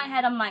 and in my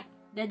head I'm like,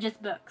 they're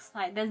just books.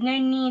 Like, there's no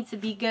need to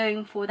be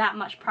going for that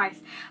much price.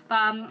 But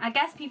I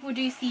guess people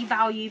do see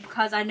value,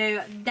 because I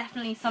know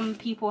definitely some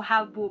people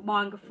have bought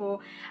manga for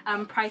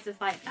prices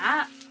like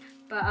that.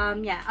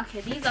 But yeah,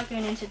 okay, these are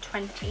going into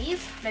 20s.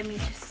 Let me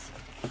just,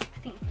 I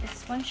think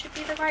this one should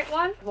be the right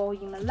one.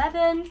 Volume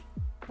 11,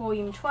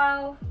 volume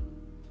 12,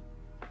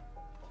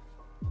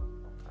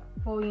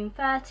 volume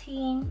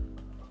 13,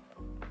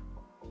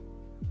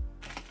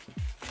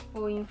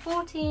 volume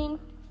 14.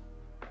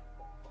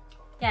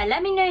 Yeah,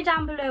 let me know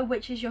down below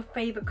which is your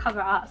favourite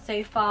cover art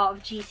so far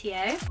of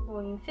GTO.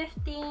 Volume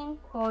 15,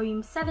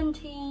 volume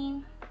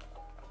 17.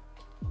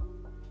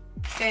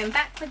 Going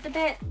backwards a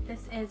bit,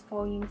 this is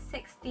volume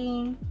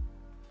 16,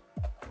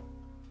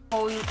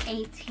 volume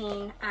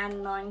 18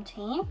 and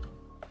 19.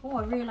 Oh,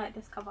 I really like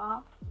this cover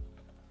art.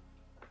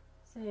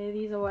 So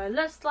these are what it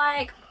looks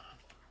like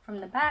from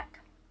the back.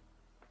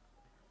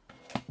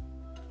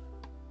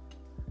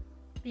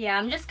 Yeah,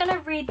 I'm just gonna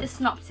read the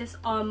synopsis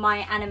on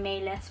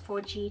MyAnimeList for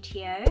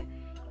GTO.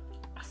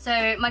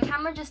 So my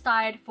camera just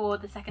died for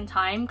the second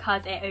time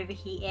because it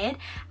overheated,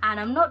 and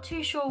I'm not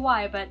too sure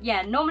why, but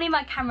yeah, normally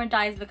my camera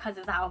dies because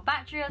it's out of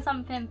battery or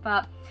something,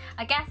 but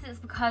I guess it's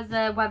because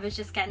the weather's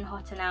just getting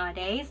hotter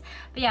nowadays.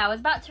 But yeah, I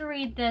was about to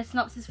read the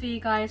synopsis for you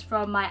guys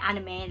from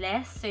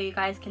MyAnimeList so you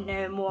guys can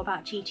know more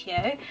about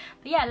GTO.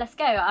 But yeah, let's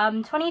go.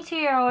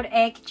 22-year-old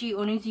Eikichi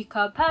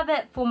Onizuka,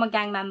 pervert, former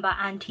gang member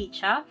and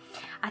teacher.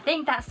 I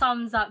think that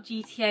sums up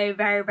GTO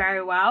very,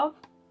 very well.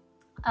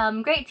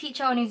 Great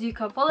teacher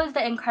Onizuka follows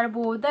the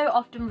incredible, though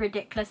often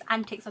ridiculous,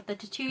 antics of the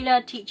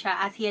titular teacher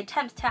as he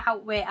attempts to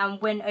outwit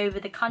and win over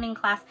the cunning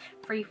class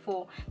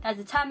 3-4 that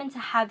is determined to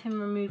have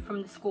him removed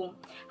from the school.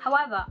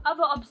 However,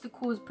 other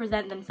obstacles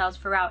present themselves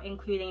throughout,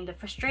 including the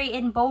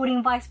frustrating,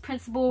 balding vice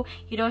principal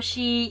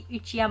Hiroshi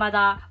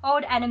Uchiyamada,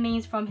 old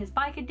enemies from his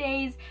biker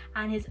days,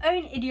 and his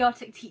own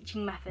idiotic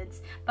teaching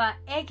methods. But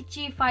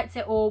Eikichi fights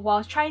it all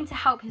whilst trying to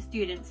help his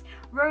students,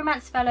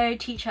 romance fellow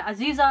teacher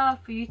Azusa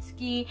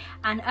Fuyutsuki,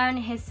 and earn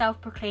his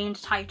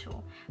self-proclaimed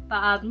title.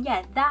 But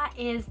yeah, that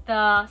is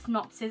the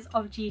synopsis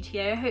of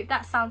GTO. Hope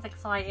that sounds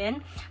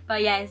exciting.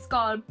 But yeah, it's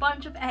got a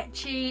bunch of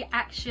ecchi,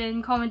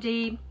 action,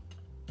 comedy,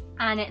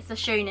 and it's a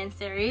shonen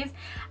series.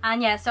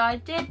 And yeah, so I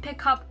did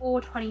pick up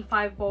all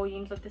 25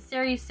 volumes of the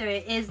series, so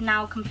it is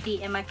now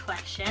complete in my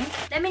collection.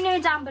 Let me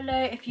know down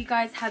below if you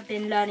guys have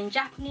been learning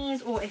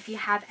Japanese, or if you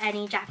have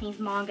any Japanese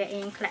manga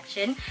in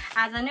collection,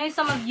 as I know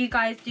some of you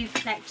guys do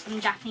collect some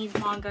Japanese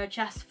manga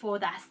just for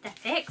the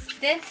aesthetics.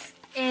 This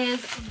is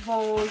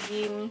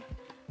volume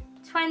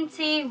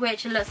 20,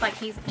 which looks like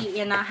he's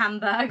eating a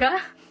hamburger.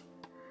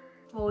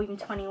 Volume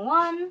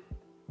 21.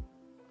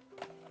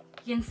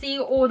 You can see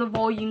all the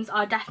volumes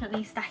are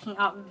definitely stacking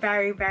up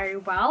very, very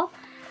well.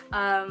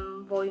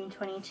 Volume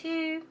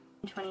 22,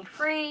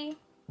 23,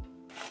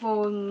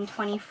 volume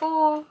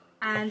 24,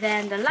 and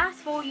then the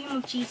last volume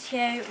of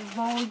GTO,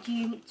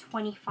 volume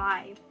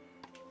 25.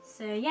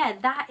 So yeah,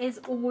 that is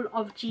all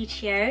of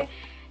GTO.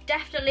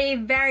 Definitely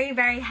very,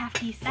 very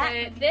hefty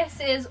set. So this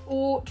is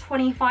all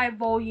 25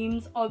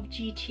 volumes of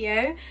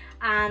GTO,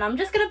 and I'm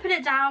just gonna put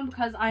it down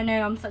because I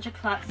know I'm such a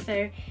klutz,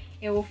 so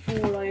it will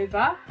fall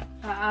over.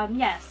 But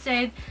yeah,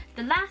 so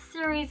the last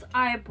series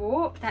I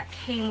bought that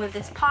came with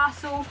this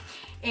parcel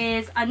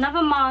is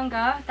another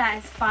manga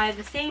that is by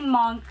the same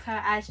manga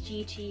as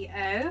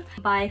GTO,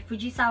 by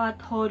Fujisawa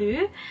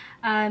Toru.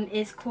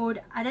 It's called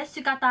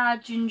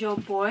Aresugata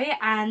Junjo Boy,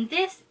 and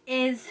this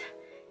is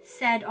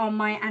said on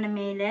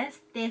MyAnimeList,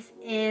 this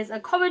is a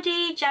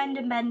comedy,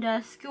 gender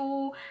bender,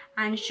 school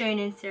and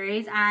shonen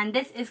series, and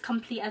this is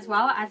complete as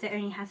well, as it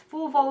only has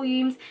 4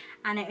 volumes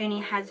and it only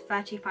has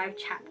 35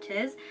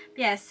 chapters. But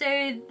yeah,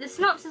 so the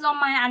synopsis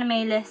on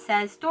MyAnimeList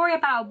says, story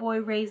about a boy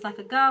raised like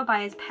a girl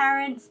by his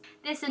parents,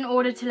 this in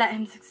order to let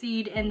him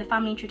succeed in the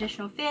family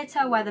traditional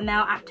theatre where the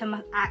male actor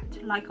must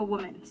act like a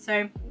woman.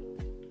 So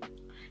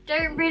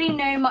don't really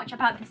know much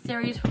about the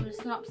series from the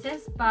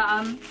synopsis,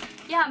 but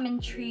yeah, I'm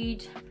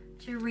intrigued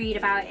to read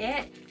about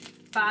it.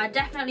 But I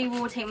definitely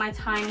will take my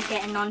time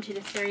getting onto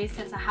the series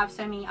since I have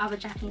so many other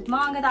Japanese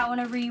manga that I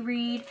want to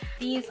reread.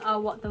 These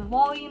are what the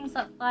volumes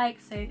look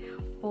like, so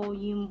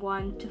volume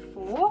 1 to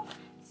 4.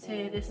 So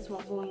this is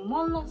what volume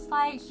 1 looks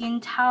like. You can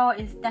tell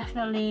it's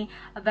definitely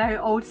a very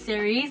old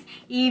series.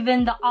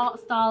 Even the art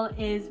style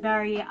is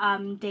very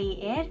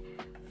dated.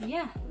 But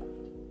yeah,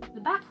 the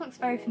back looks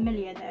very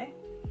familiar though.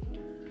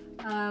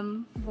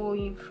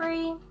 Volume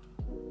 3.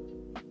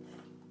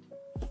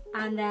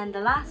 And then the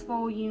last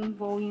volume,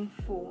 volume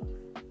 4.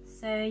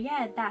 So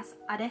yeah, that's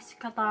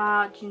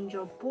Aresukata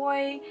Jinjo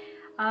Boy.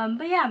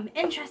 But yeah, I'm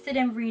interested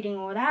in reading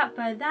all that,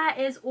 but that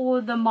is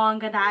all the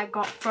manga that I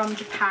got from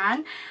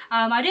Japan.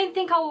 I don't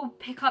think I will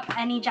pick up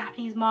any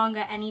Japanese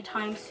manga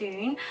anytime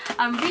soon.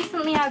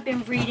 Recently I've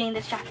been reading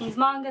this Japanese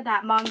manga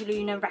that Manga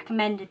Luna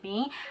recommended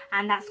me,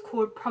 and that's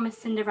called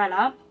Promised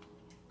Cinderella.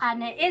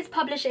 And it is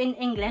published in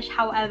English,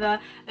 however,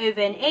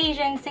 over in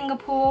Asia and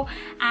Singapore,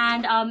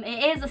 and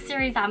it is a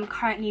series that I'm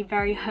currently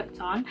very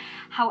hooked on.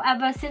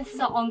 However, since it's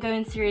an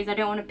ongoing series, I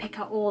don't want to pick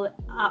it all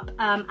up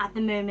at the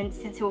moment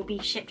since it will be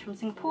shipped from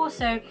Singapore,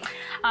 so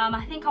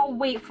I think I'll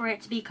wait for it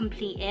to be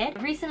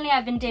completed. Recently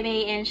I've been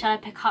debating, shall I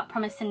pick up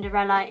Promised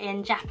Cinderella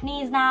in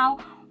Japanese now,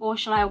 or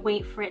shall I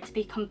wait for it to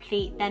be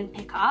complete then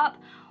pick up?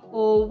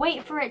 Or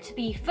wait for it to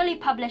be fully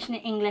published in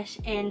English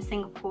in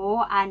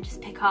Singapore and just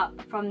pick up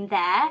from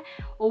there,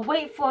 or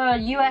wait for a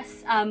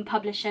US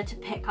publisher to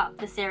pick up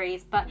the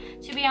series. But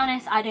to be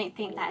honest, I don't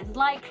think that is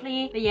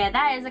likely. But yeah,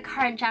 that is a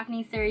current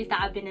Japanese series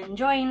that I've been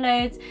enjoying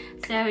loads.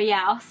 So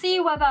yeah, I'll see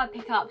whether I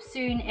pick up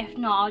soon. If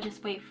not, I'll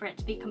just wait for it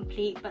to be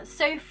complete. But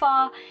so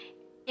far,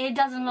 it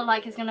doesn't look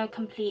like it's going to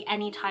complete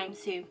anytime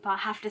soon, but I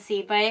have to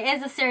see. But it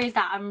is a series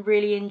that I'm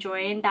really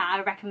enjoying, that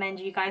I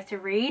recommend you guys to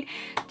read.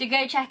 To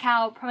go check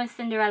out Promised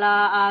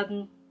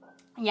Cinderella.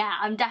 Yeah,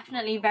 I'm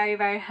definitely very,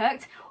 very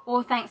hooked.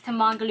 All thanks to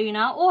Manga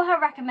Luna. All her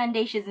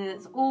recommendations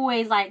is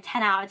always like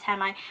 10 out of 10.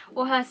 Like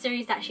all her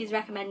series that she's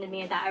recommended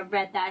me that I've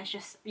read, that is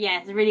just, yeah,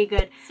 it's really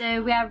good.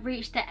 So we have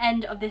reached the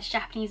end of this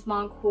Japanese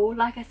manga haul.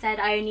 Like I said,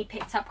 I only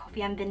picked up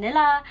Coffee and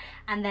Vanilla,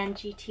 and then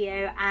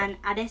GTO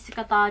and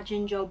Aresukata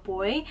Jinjo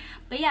Boy.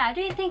 But yeah, I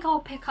don't think I'll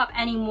pick up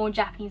any more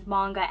Japanese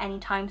manga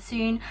anytime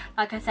soon.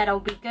 Like I said, I'll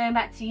be going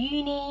back to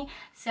uni,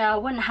 so I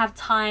wouldn't have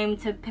time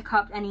to pick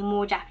up any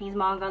more Japanese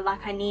manga.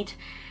 Like I need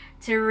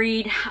to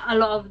read a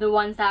lot of the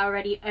ones that I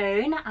already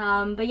own.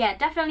 But yeah,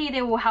 definitely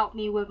they will help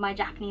me with my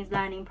Japanese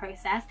learning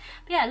process.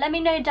 But yeah, let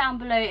me know down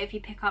below if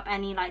you pick up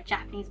any like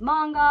Japanese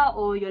manga,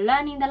 or you're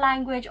learning the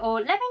language,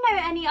 or let me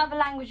know any other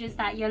languages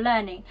that you're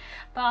learning.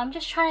 But I'm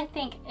just trying to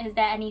think, is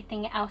there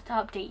anything else to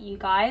update you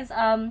guys?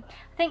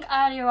 I think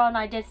earlier on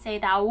I did say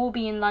that I will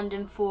be in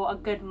London for a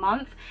good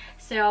month,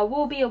 so I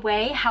will be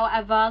away.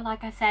 However,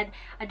 like I said,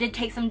 I did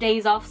take some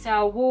days off, so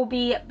I will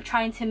be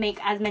trying to make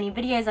as many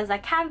videos as I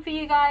can for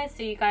you guys,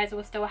 so you guys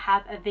will still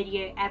have a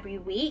video every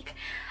week.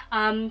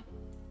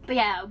 But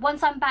yeah,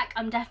 once I'm back,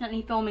 I'm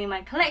definitely filming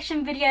my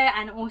collection video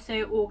and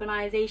also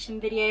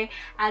organisation video,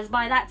 as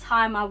by that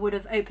time I would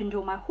have opened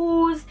all my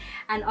hauls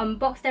and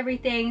unboxed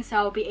everything, so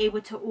I'll be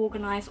able to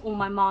organise all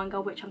my manga,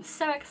 which I'm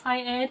so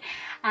excited.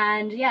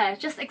 And yeah,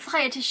 just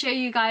excited to show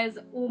you guys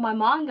all my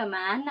manga,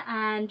 man,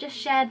 and just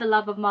share the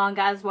love of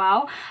manga as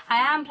well. I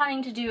am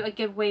planning to do a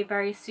giveaway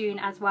very soon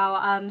as well,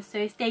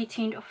 so stay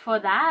tuned for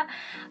that.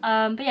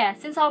 But yeah,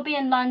 since I'll be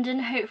in London,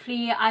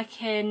 hopefully I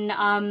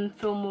can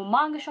film more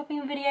manga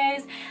shopping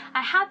videos.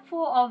 I have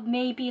thought of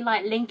maybe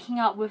like linking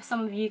up with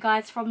some of you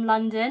guys from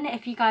London.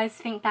 If you guys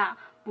think that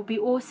would be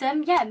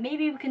awesome, yeah,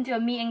 maybe we can do a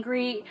meet and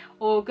greet,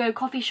 or go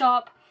coffee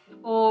shop,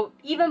 or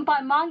even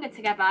buy manga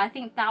together. I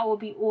think that would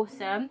be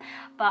awesome.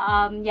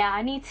 But yeah,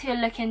 I need to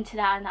look into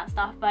that and that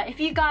stuff. But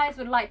if you guys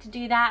would like to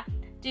do that,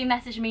 do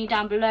message me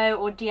down below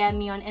or DM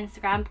me on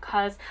Instagram,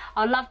 because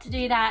I'd love to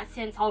do that,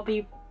 since I'll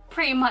be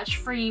pretty much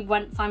free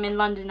once I'm in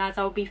London, as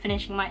I'll be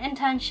finishing my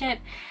internship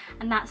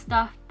and that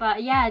stuff.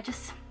 But yeah,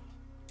 just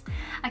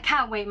I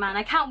can't wait, man.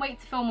 I can't wait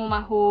to film all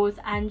my hauls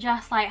and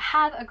just like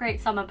have a great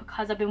summer,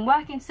 because I've been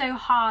working so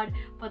hard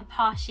for the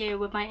past year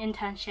with my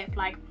internship.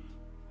 Like,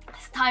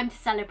 it's time to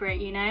celebrate,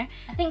 you know.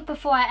 I think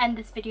before I end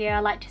this video,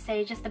 I'd like to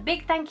say just a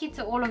big thank you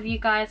to all of you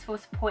guys for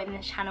supporting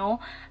this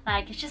channel.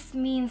 Like, it just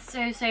means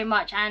so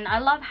much, and I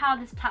love how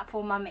this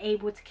platform I'm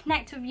able to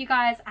connect with you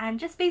guys, and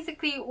just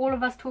basically all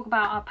of us talk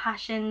about our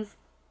passions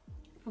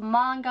for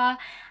manga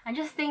and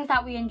just things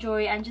that we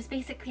enjoy, and just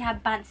basically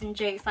have bants and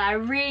jokes. Like, I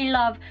really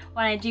love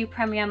when I do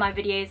premiere my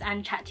videos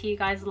and chat to you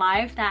guys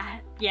live.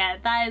 That yeah,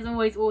 that is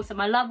always awesome.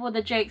 I love all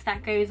the jokes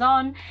that goes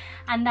on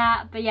and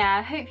that. But yeah,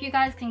 I hope you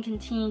guys can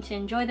continue to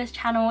enjoy this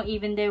channel,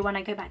 even though when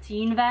I go back to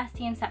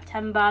university in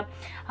September,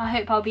 I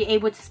hope I'll be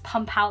able to just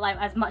pump out like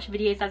as much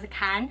videos as I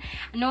can,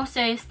 and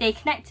also stay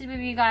connected with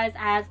you guys,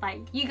 as like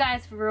you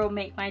guys for real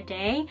make my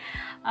day.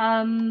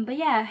 But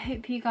yeah, I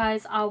hope you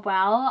guys are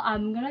well.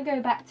 I'm gonna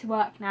go back to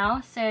work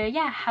now, so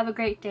yeah, have a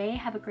great day,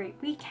 have a great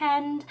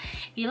weekend.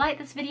 If you like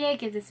this video,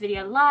 give this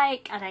video a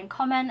like and then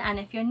comment, and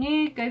if you're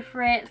new, go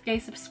for it, go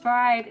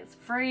subscribe, it's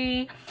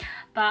free.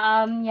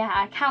 But yeah,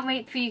 I can't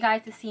wait for you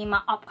guys to see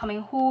my upcoming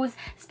hauls,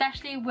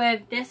 especially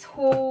with this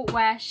haul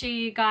where I show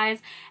you guys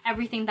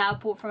everything that I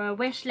bought from a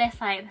wish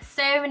list. Like, there's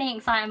so many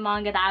exciting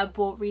manga that I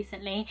bought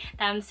recently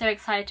that I'm so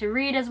excited to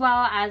read, as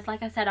well as,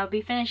 like I said, I'll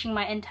be finishing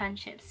my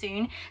internship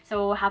soon,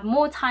 so we'll have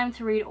more time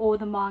to read all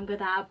the manga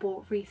that I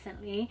bought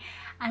recently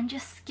and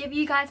just give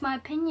you guys my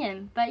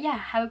opinion. But yeah,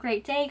 have a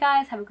great day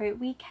guys, have a great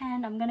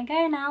weekend. I'm gonna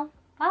go now,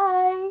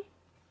 bye.